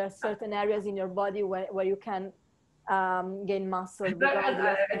there are certain areas in your body where you can gain muscle. I'd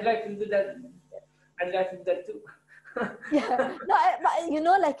like to do that. I'd like to do that too. No,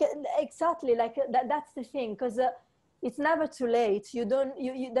 but like exactly, like that's the thing, because it's never too late. You don't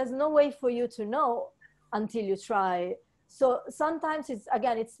there's no way for you to know until you try. So sometimes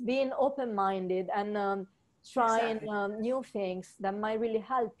it's being open-minded and trying new things that might really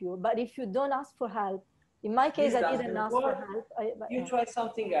help you. But if you don't ask for help, in my case, I didn't ask for help. You try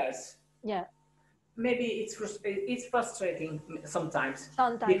something else. Yeah. Maybe it's frustrating sometimes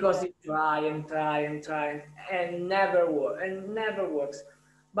because you try and never works.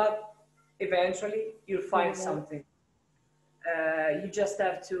 But eventually you'll find something. You just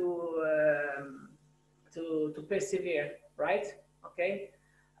have to persevere, right? Okay.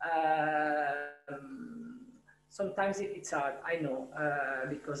 Sometimes it's hard. I know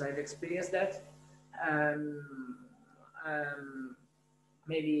because I've experienced that.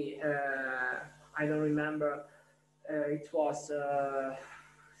 Maybe I don't remember. It was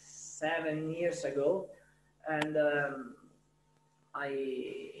 7 years ago, and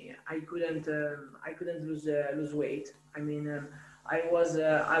I couldn't lose weight. I mean, I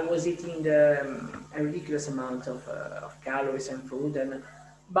was eating a ridiculous amount of calories and food, and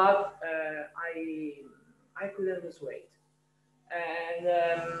but I couldn't lose weight. And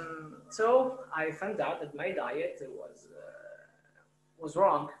so I found out that my diet was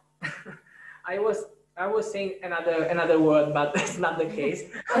wrong. I was I was saying another word, but it's not the case.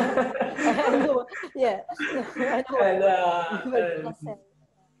 I know, yeah, I know And what you're gonna say.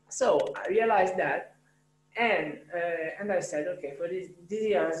 so I realized that, and I said, okay, for this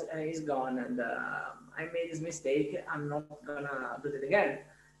year is gone, and I made this mistake. I'm not gonna do it again.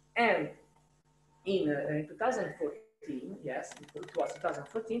 And in 2014, yes, it was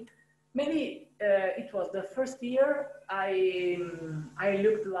 2014. Maybe it was the first year I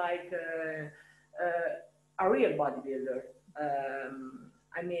looked like a real bodybuilder.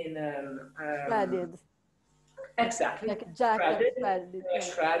 I mean, Shredded, exactly, like a jacket, shredded, shredded, yeah.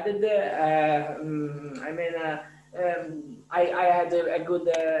 shredded. I mean, I had a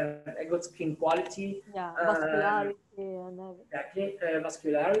good skin quality. Yeah, Um, vascularity and everything. exactly,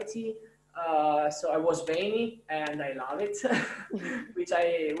 vascularity. So I was veiny, and I love it, which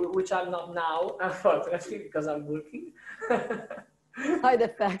I'm not now, unfortunately, because I'm working. Side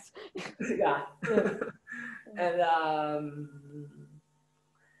effects. Yeah. Yeah. and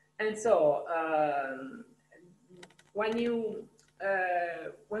and so when you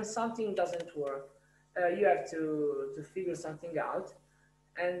when something doesn't work, you have to figure something out,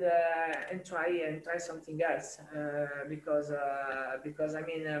 and try something else, because I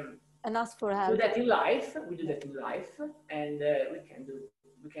mean, And ask for do help. that in life. We do Yeah. that in life, and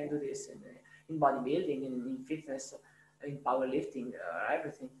we can do this in bodybuilding, in fitness, in powerlifting,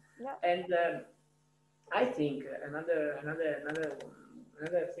 everything. Yeah. And I think another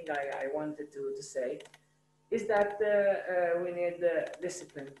thing I wanted to say is that we need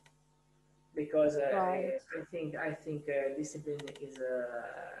discipline, because Right. I think discipline is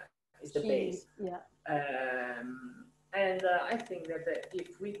the Key. base. Yeah. And I think that if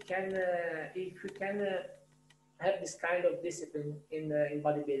we can have this kind of discipline in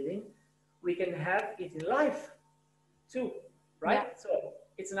bodybuilding, we can have it in life too, right? Yeah. So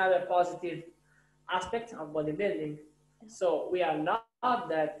it's another positive aspect of bodybuilding. So we are not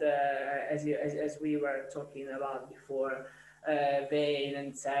that, as we were talking about before, vain and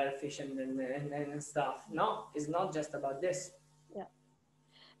selfish and stuff. No, it's not just about this. Yeah.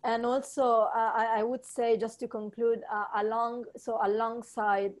 And also, I would say, just to conclude,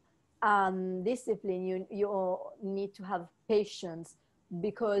 alongside discipline, you need to have patience,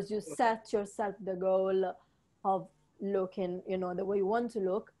 because you set yourself the goal of looking, the way you want to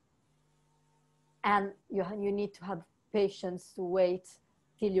look, and you need to have patience to wait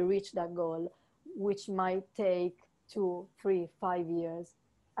till you reach that goal, which might take 2, 3, 5 years.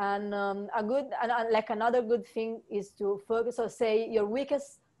 And like another good thing is to focus. So say your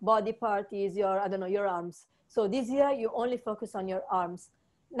weakest body part is your, I don't know, your arms. So this year you only focus on your arms.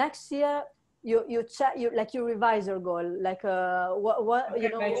 Next year you check, you revise your goal, like Okay,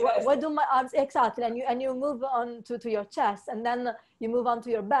 my chest. what do my arms exactly, and you move on to your chest, and then you move on to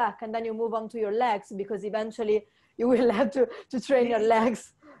your back, and then you move on to your legs, because eventually you will have to train your This,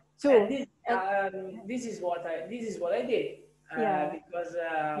 legs and too. And this is what I did, yeah, because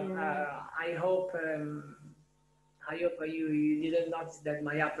yeah. I hope you didn't notice that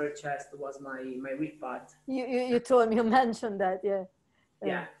my upper chest was my weak part. You told me, you mentioned that, yeah.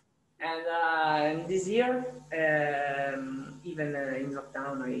 Yeah, and this year, even in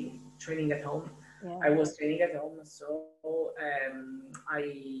lockdown, training at home. Yeah. I was training at home, so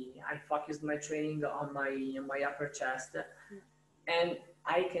I focused my training on my upper chest, and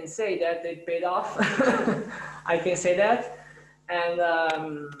I can say that it paid off. I can say that, and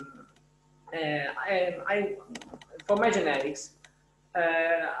I for my genetics,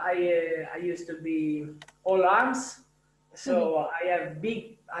 I used to be all arms, so I have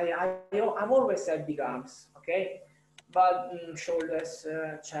big. I've always had big arms, okay, but shoulders,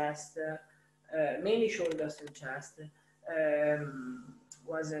 chest, mainly shoulders and chest,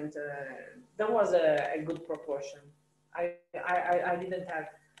 wasn't. There was a good proportion. I didn't have,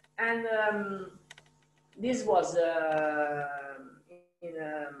 and this was in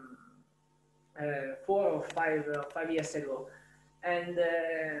 4 or 5 years ago, and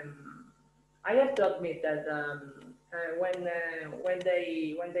I have to admit that when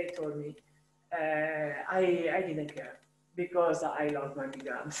they told me, I didn't care, because I love my big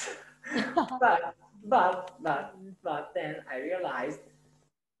arms. but but then I realized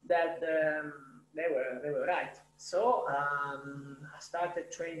that they were right. So I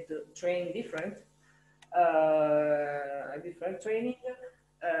started train different training,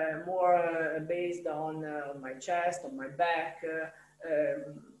 more based on my chest, on my back.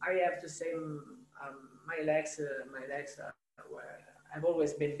 I have to say, my legs were I've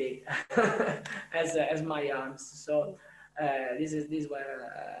always been big as my arms. So this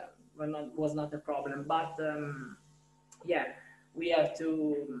was not a problem. But yeah, we have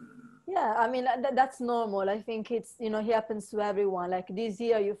to. Yeah, I mean, that's normal. I think it's, you know, it happens to everyone. Like this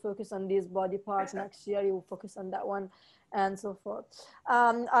year you focus on this body part, Exactly. next year you focus on that one, and so forth.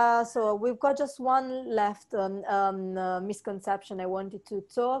 So we've got just one left misconception I wanted to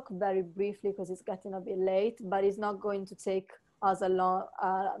talk very briefly because it's getting a bit late, but it's not going to take us a lot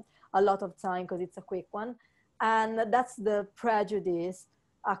of time because it's a quick one. And that's the prejudice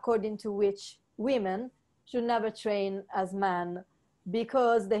according to which women should never train as men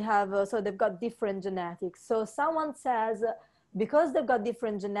because they have so they've got different genetics. So someone says because they've got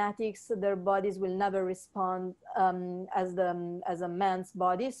different genetics, their bodies will never respond as a man's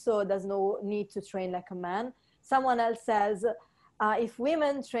body, so there's no need to train like a man. Someone else says if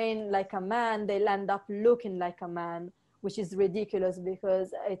women train like a man, they'll end up looking like a man, which is ridiculous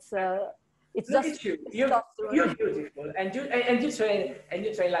because it's Look just at you. You're beautiful, and you train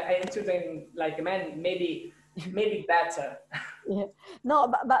like a man. Maybe better. Yeah.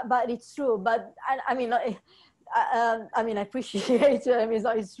 No, but it's true. But I mean, I mean, I appreciate it. I mean,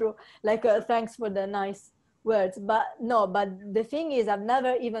 it's true. Like, thanks for the nice words. But no, but the thing is, I've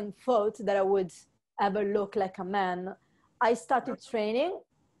never even thought that I would ever look like a man. I started training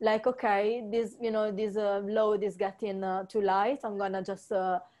like, okay, this, you know, this load is getting too light. I'm gonna just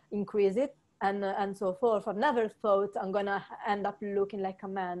increase it and so forth. I've never thought I'm gonna end up looking like a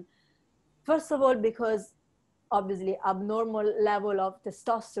man. First of all, because obviously abnormal level of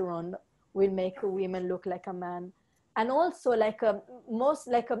testosterone will make women look like a man. And also like most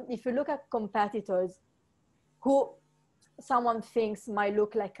like if you look at competitors who someone thinks might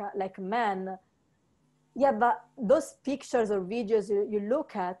look like a man, yeah, but those pictures or videos you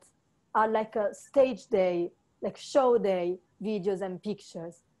look at are like a stage day, like show day videos and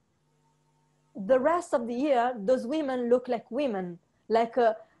pictures. The rest of the year those women look like women, like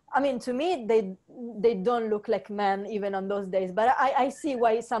I mean, to me, they don't look like men even on those days. But I see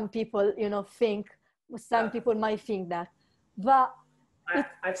why some people, you know, think, some people might think that. But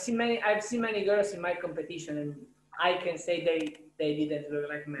I've seen many girls in my competition, and I can say they didn't look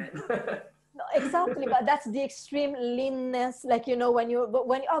like men. no, exactly, but that's the extreme leanness. Like, you know, when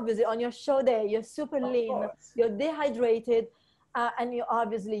obviously on your show day, you're super lean, you're dehydrated, and you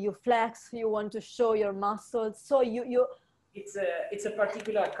obviously you flex, you want to show your muscles. So you it's a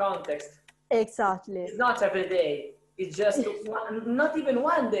particular context. Exactly. It's not every day. It's just not even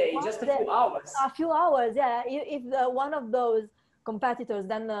one day, just a few hours. A few hours, yeah. If one of those competitors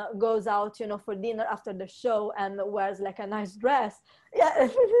then goes out, you know, for dinner after the show and wears like a nice dress, yeah,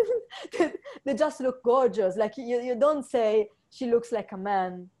 they just look gorgeous. Like you don't say she looks like a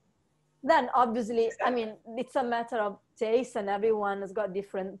man. Then obviously, I mean, it's a matter of taste and everyone has got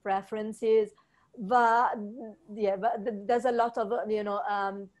different preferences. But yeah, but there's a lot of, you know,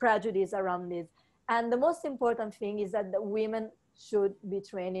 prejudice around this. And the most important thing is that the women should be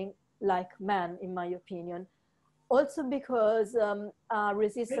training like men, in my opinion. Also because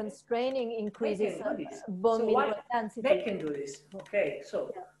resistance training increases bone mineral density. They can do this. Okay,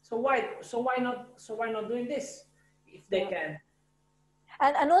 so why not doing this if they can?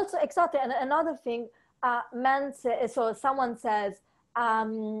 And also exactly, and another thing, men say, so someone says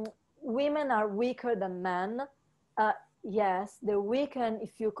women are weaker than men. Yes, they're weaker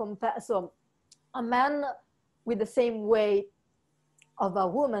if you compare. So a man with the same weight of a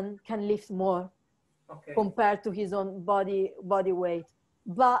woman can lift more compared to his own body weight.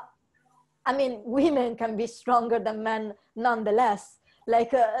 But I mean, women can be stronger than men nonetheless.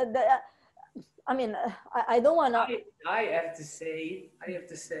 Like I mean, I don't want to. I have to say,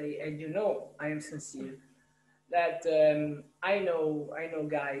 and you know, I am sincere. That I know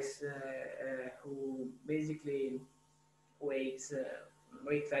guys who basically weight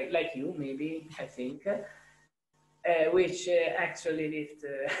like you, maybe, I think, which actually lift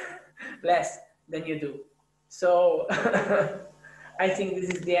less than you do. So I think this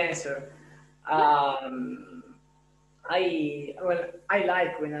is the answer. I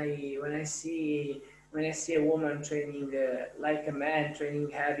like when I see a woman training like a man, training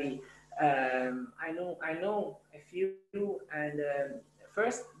heavy. I know a few, and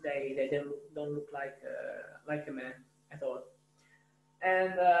first they don't look like a man at all,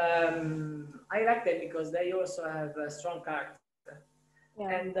 and I like them because they also have a strong character,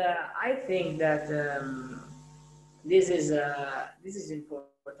 and I think that this is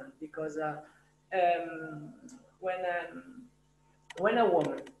important because when a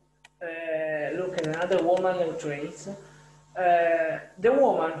woman look at another woman who trains, the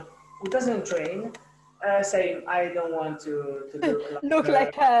woman who doesn't train Saying I don't want to look like Look her.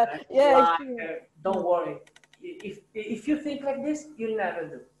 like her. Yeah. Like her. Don't worry. If you think like this, you'll never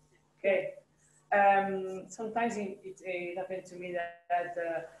do. Okay. Sometimes it happened to me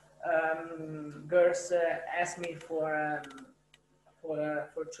that girls ask me for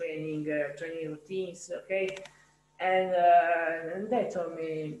training routines. Okay. And they told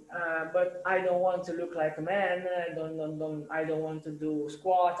me, but I don't want to look like a man. I don't want to do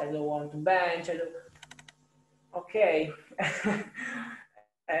squat. I don't want to bench. I don't, okay.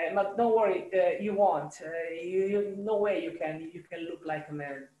 But don't worry, you won't. No way you can look like a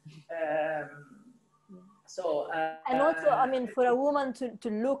man. So And also, I mean, for a woman to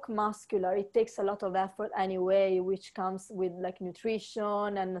look muscular, it takes a lot of effort anyway, which comes with like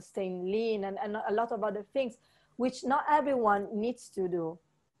nutrition and staying lean and a lot of other things, which not everyone needs to do,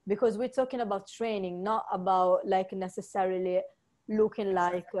 because we're talking about training, not about like necessarily looking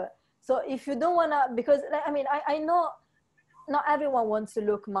like. So if you don't wanna, because I mean, I know not everyone wants to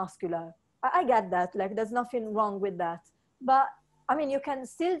look muscular. I get that. Like, there's nothing wrong with that. But I mean, you can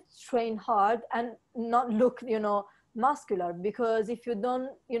still train hard and not look, muscular, because if you don't,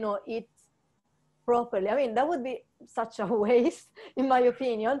 eat properly, I mean, that would be such a waste, in my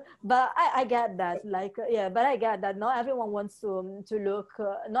opinion. But I get that. Like, yeah, but I get that. Not everyone wants to look.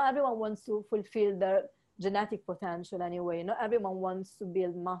 Not everyone wants to fulfill their genetic potential anyway. Not everyone wants to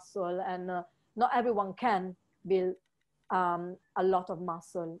build muscle, and not everyone can build a lot of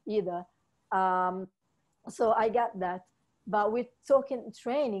muscle either. So I get that, but we're talking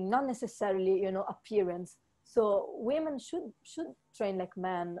training, not necessarily, appearance. So women should train like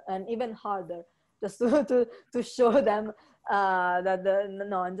men, and even harder, just to show them that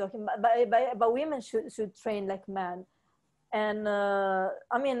no, I'm joking, but women should train like men. And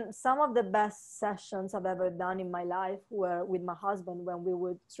I mean, some of the best sessions I've ever done in my life were with my husband, when we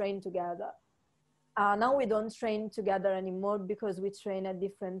would train together. Now we don't train together anymore because we train at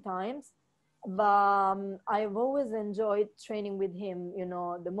different times. But I've always enjoyed training with him,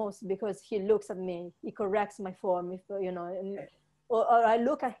 the most, because he looks at me, he corrects my form, if or I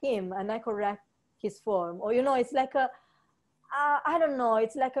look at him and I correct his form, or it's like I don't know,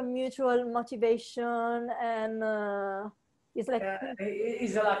 it's like a mutual motivation, and it's like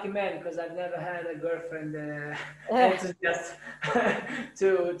he's a lucky man, because I've never had a girlfriend enthusiast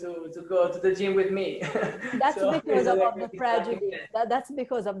to go to the gym with me. That's So because of the he's a lucky prejudice. man. That's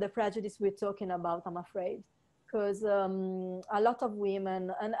because of the prejudice we're talking about, I'm afraid. Because a lot of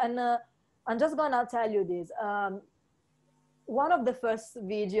women, and I'm just gonna tell you this. One of the first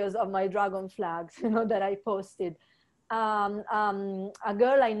videos of my dragon flags, that I posted, a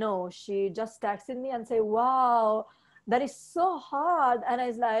girl I know, she just texted me and said, "Wow, that is so hard." And I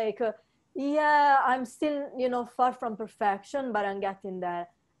was like, "Yeah, I'm still, far from perfection, but I'm getting there."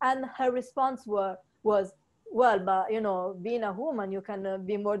 And her response was, "Well, but being a woman, you can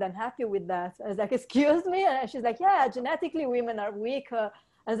be more than happy with that." I was like, "Excuse me?" And she's like, "Yeah, genetically women are weaker."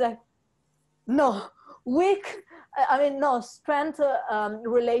 I was like, "No, weak. I mean, no, strength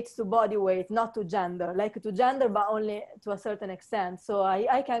relates to body weight, not to gender, like to gender, but only to a certain extent. So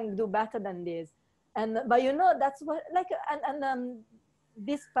I can do better than this." And, but that's what, like, and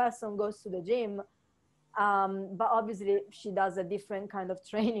this person goes to the gym, but obviously she does a different kind of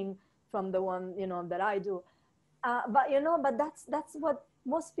training from the one, that I do. But that's what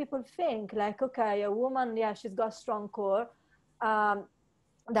most people think. Like, okay, a woman, yeah, she's got strong core. Um,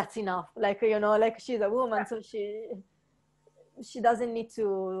 that's enough. Like, like, she's a woman, so she doesn't need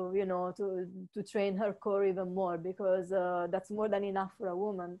to, to train her core even more, because that's more than enough for a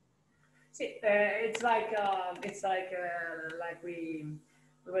woman. See, like we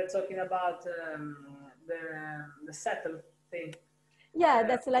were talking about the settle thing. Yeah,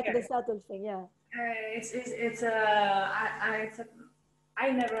 that's like Yeah. the subtle thing. Yeah.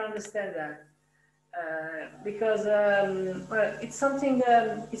 I never understand that, because well, it's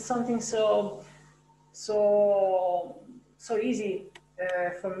something so so easy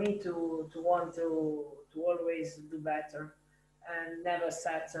for me to want to always do better, and never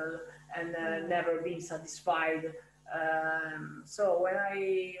settle, and never be satisfied. So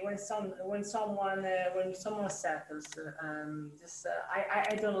when someone settles,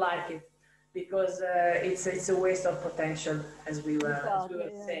 I don't like it, because it's a waste of potential, as we Exactly.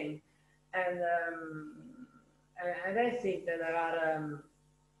 were Yeah. saying. And and I think that there are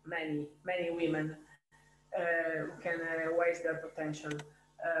many women who can waste their potential,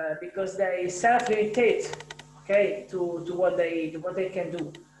 because they self-limitate, okay, to what they can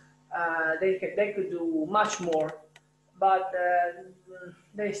do. They could do much more, but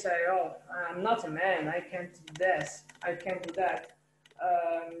they say, "Oh, I'm not a man. I can't do this. I can't do that."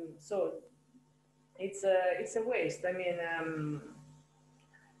 So it's a waste. I mean,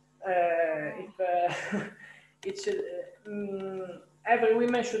 if it should, every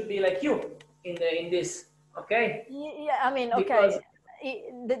woman should be like you in this, okay? Yeah, I mean, okay, Because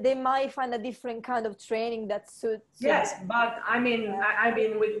they might find a different kind of training that suits yes, but I mean, I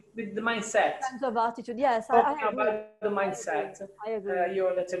mean with the mindset. kinds of attitude. Yes, I Talking agree. about the mindset, I agree.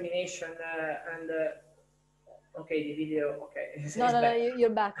 your determination, and okay, the video, okay, is No, back. you're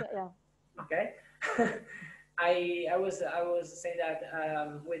back. Yeah. Okay. I was saying that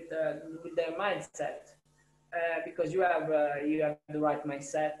with their mindset, because you have the right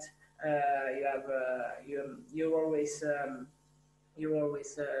mindset. You have you always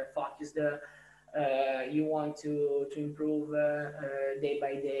focused. You want to improve day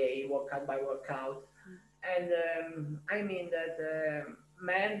by day, workout by workout, and I mean that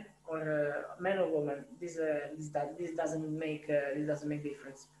man or woman, this doesn't make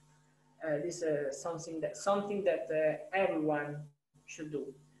difference. This something that everyone should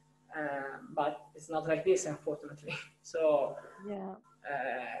do, but it's not like this, unfortunately. So Yeah.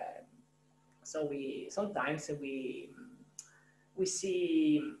 so we sometimes we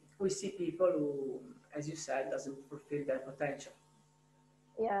see we see people who, as you said, doesn't fulfill their potential.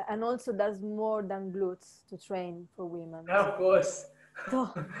 Yeah, and also there's more than glutes to train for women. Of course.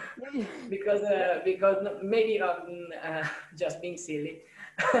 So, Because maybe just being silly,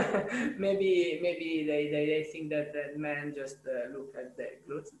 maybe they think that men just look at the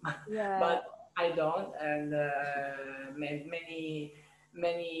glutes, yeah. but I don't, and many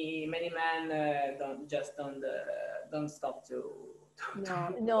men don't stop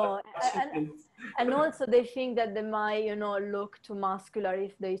No, watching glutes. and also they think that they might, look too muscular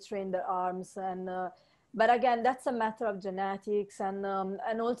if they train their arms, and but again, that's a matter of genetics, and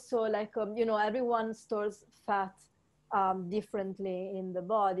also like everyone stores fat differently in the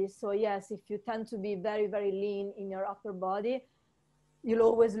body. So yes, if you tend to be very, very lean in your upper body, you'll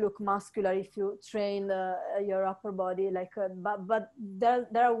always look muscular if you train your upper body. Like, but there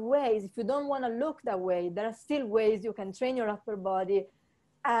are ways. If you don't want to look that way, there are still ways you can train your upper body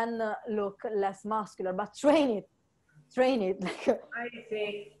and look less muscular. But train it. I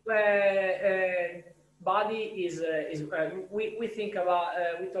think body is we think about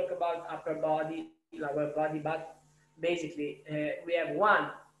we talk about upper body, lower body, but basically we have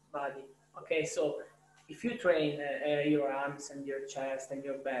one body. Okay, so if you train your arms and your chest and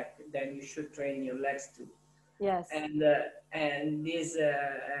your back, then you should train your legs too. Yes. And this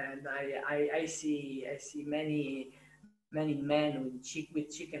and I see many men with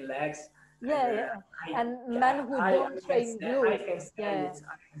chicken legs. Yeah. And men who don't train glutes. I can stand it.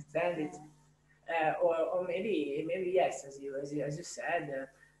 I can stand it. Or maybe yes, as you said,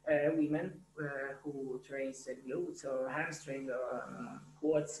 women who trains glutes or hamstring or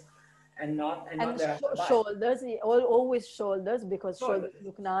quads, and not their shoulders. Always shoulders, because shoulders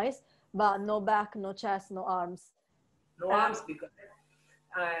look nice, but no back, no chest, no arms. No arms, because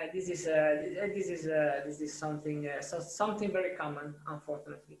this is something something very common,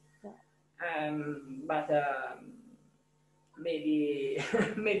 unfortunately. Yeah. But maybe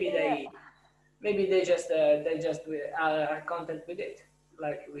maybe they just are content with it,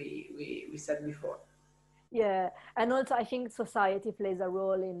 like we said before. Yeah, and also I think society plays a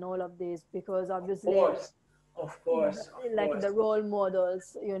role in all of this, because obviously, of course, like the role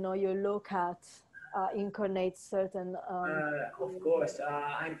models, you look at incarnate certain. Of course,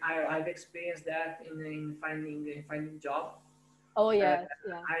 I've experienced that in finding job. Oh yeah,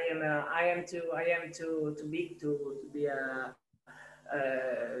 yeah. I am too big to be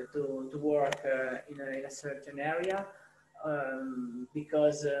to work in a certain area,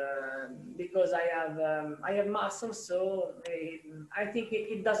 because I have muscles, so I think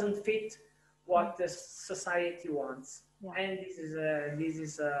it doesn't fit what the society wants. Yeah. And this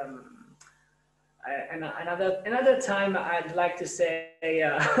is another time I'd like to say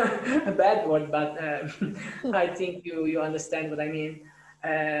a bad word, but I think you understand what I mean.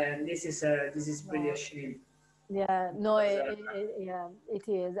 And this is pretty a shame. Yeah, no, it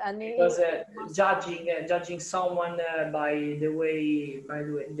is, and because judging someone by the way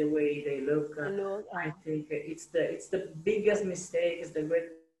they look, I think it's the biggest mistake, it's the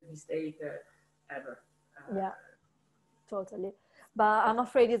greatest mistake ever. Yeah, totally. But I'm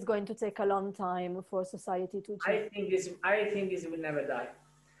afraid it's going to take a long time for society to change. I think this will never die.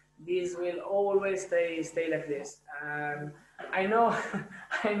 This will always stay like this. I know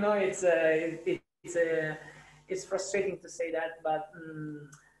it's frustrating to say that, but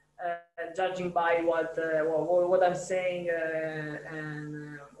judging by what I'm saying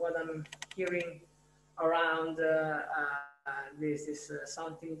and what I'm hearing around, this is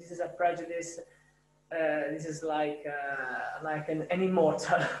something. This is a prejudice this is like an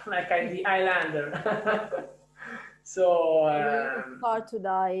immortal, like the Highlander. So It's hard to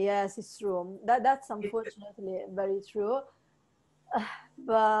die. Yes, it's true. That's unfortunately very true.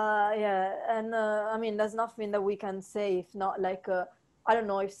 But yeah, and I mean, there's nothing that we can say if not like I don't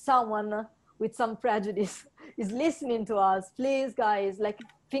know, if someone with some prejudice is listening to us, please, guys, like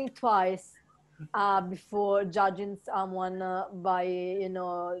think twice before judging someone by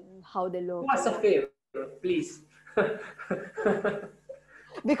how they look. do us a favor, please.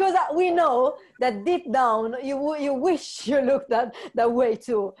 Because we know that deep down you wish you looked that way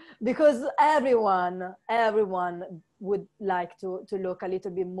too, because everyone would like to look a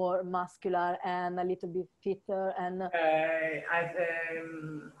little bit more muscular and a little bit fitter and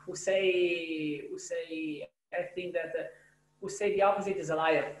who say I think that who say the opposite is a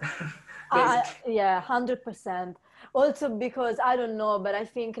liar. yeah, 100%. Also because I don't know, but I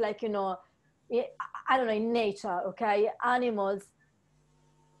think like I don't know, in nature, okay, animals,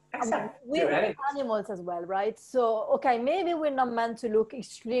 we're animals as well, right? So okay, maybe we're not meant to look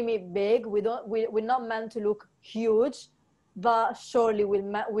extremely big, we're not meant to look huge, but surely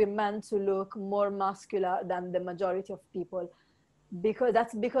we're meant to look more muscular than the majority of people,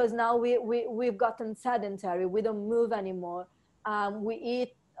 because now we've gotten sedentary, we don't move anymore. We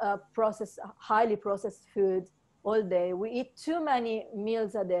eat highly processed food all day, we eat too many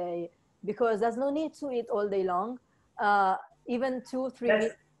meals a day, because there's no need to eat all day long, even 2-3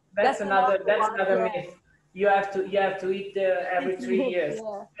 meals. That's another myth. You have to eat every 3 years.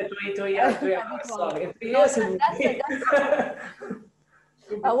 Yeah. 3 hours. Sorry, in 3 years.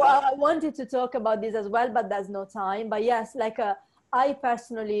 I wanted to talk about this as well, but there's no time. But yes, like I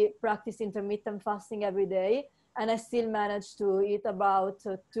personally practice intermittent fasting every day, and I still manage to eat about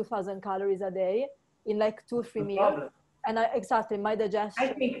 2,000 calories a day in like 2-3 meals. And exactly, my digestion.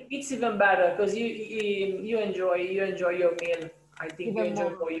 I think it's even better because you enjoy your meal. I think even you enjoy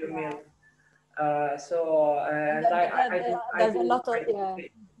more your meal. So and I do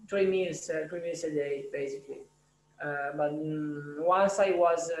 3 meals a day basically. But once I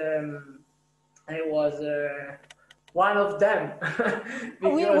was one of them.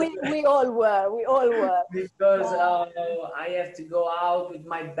 we all were. Because I have to go out with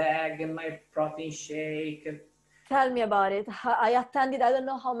my bag and my protein shake. Tell me about it. I attended, I don't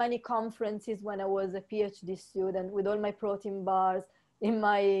know how many conferences when I was a PhD student, with all my protein bars in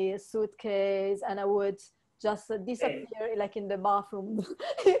my suitcase, and I would just disappear like in the bathroom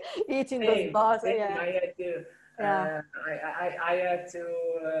eating those bars. Yeah. I had to. I had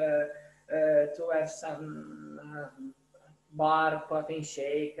to have some bar, protein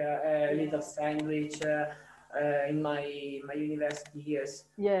shake, a little sandwich in my university years.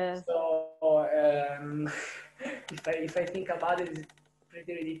 Yes. So if I think about it, it's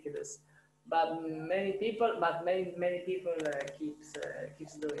pretty ridiculous. But many people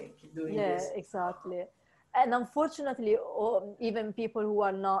keep doing this. Yeah, exactly. And unfortunately, even people who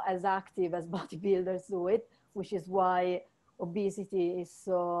are not as active as bodybuilders do it, which is why obesity is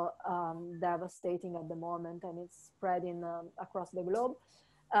so devastating at the moment, and it's spreading across the globe.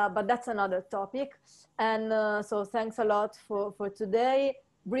 But that's another topic. And so thanks a lot for today.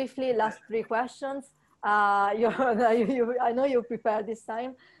 Briefly, last 3 questions. I know you prepared this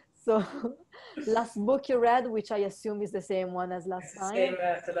time. So last book you read, which I assume is the same one as last time. Same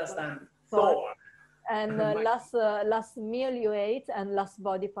as the last time. Thor. And last meal you ate, and last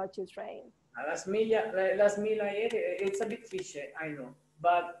body part you trained. Last meal I ate, it's a bit cliche, I know,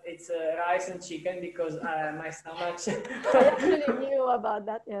 but it's rice and chicken because my stomach. I actually knew about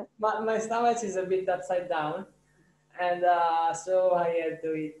that. Yeah. My stomach is a bit upside down, and so I had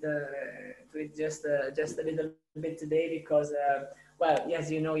to eat just a little bit today because, well,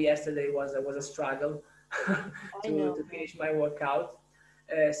 as you know, yesterday was a struggle to finish my workout.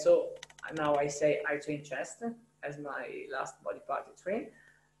 So now I say I train chest as my last body part to train.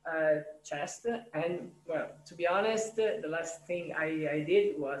 Chest, and well, to be honest, the last thing I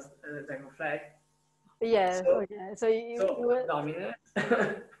did was diamond flag. Yeah. So you were dominant.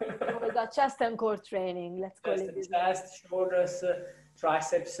 it was a chest and core training. Let's call it this. Chest, shoulders,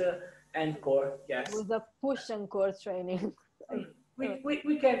 triceps, and core. Yes. It was a push and core training.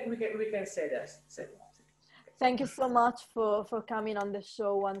 We can say that. Thank you so much for coming on the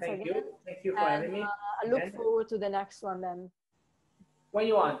show once again. Thank you for having me. I look forward to the next one then. When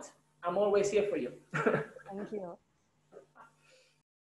you want, I'm always here for you. Thank you.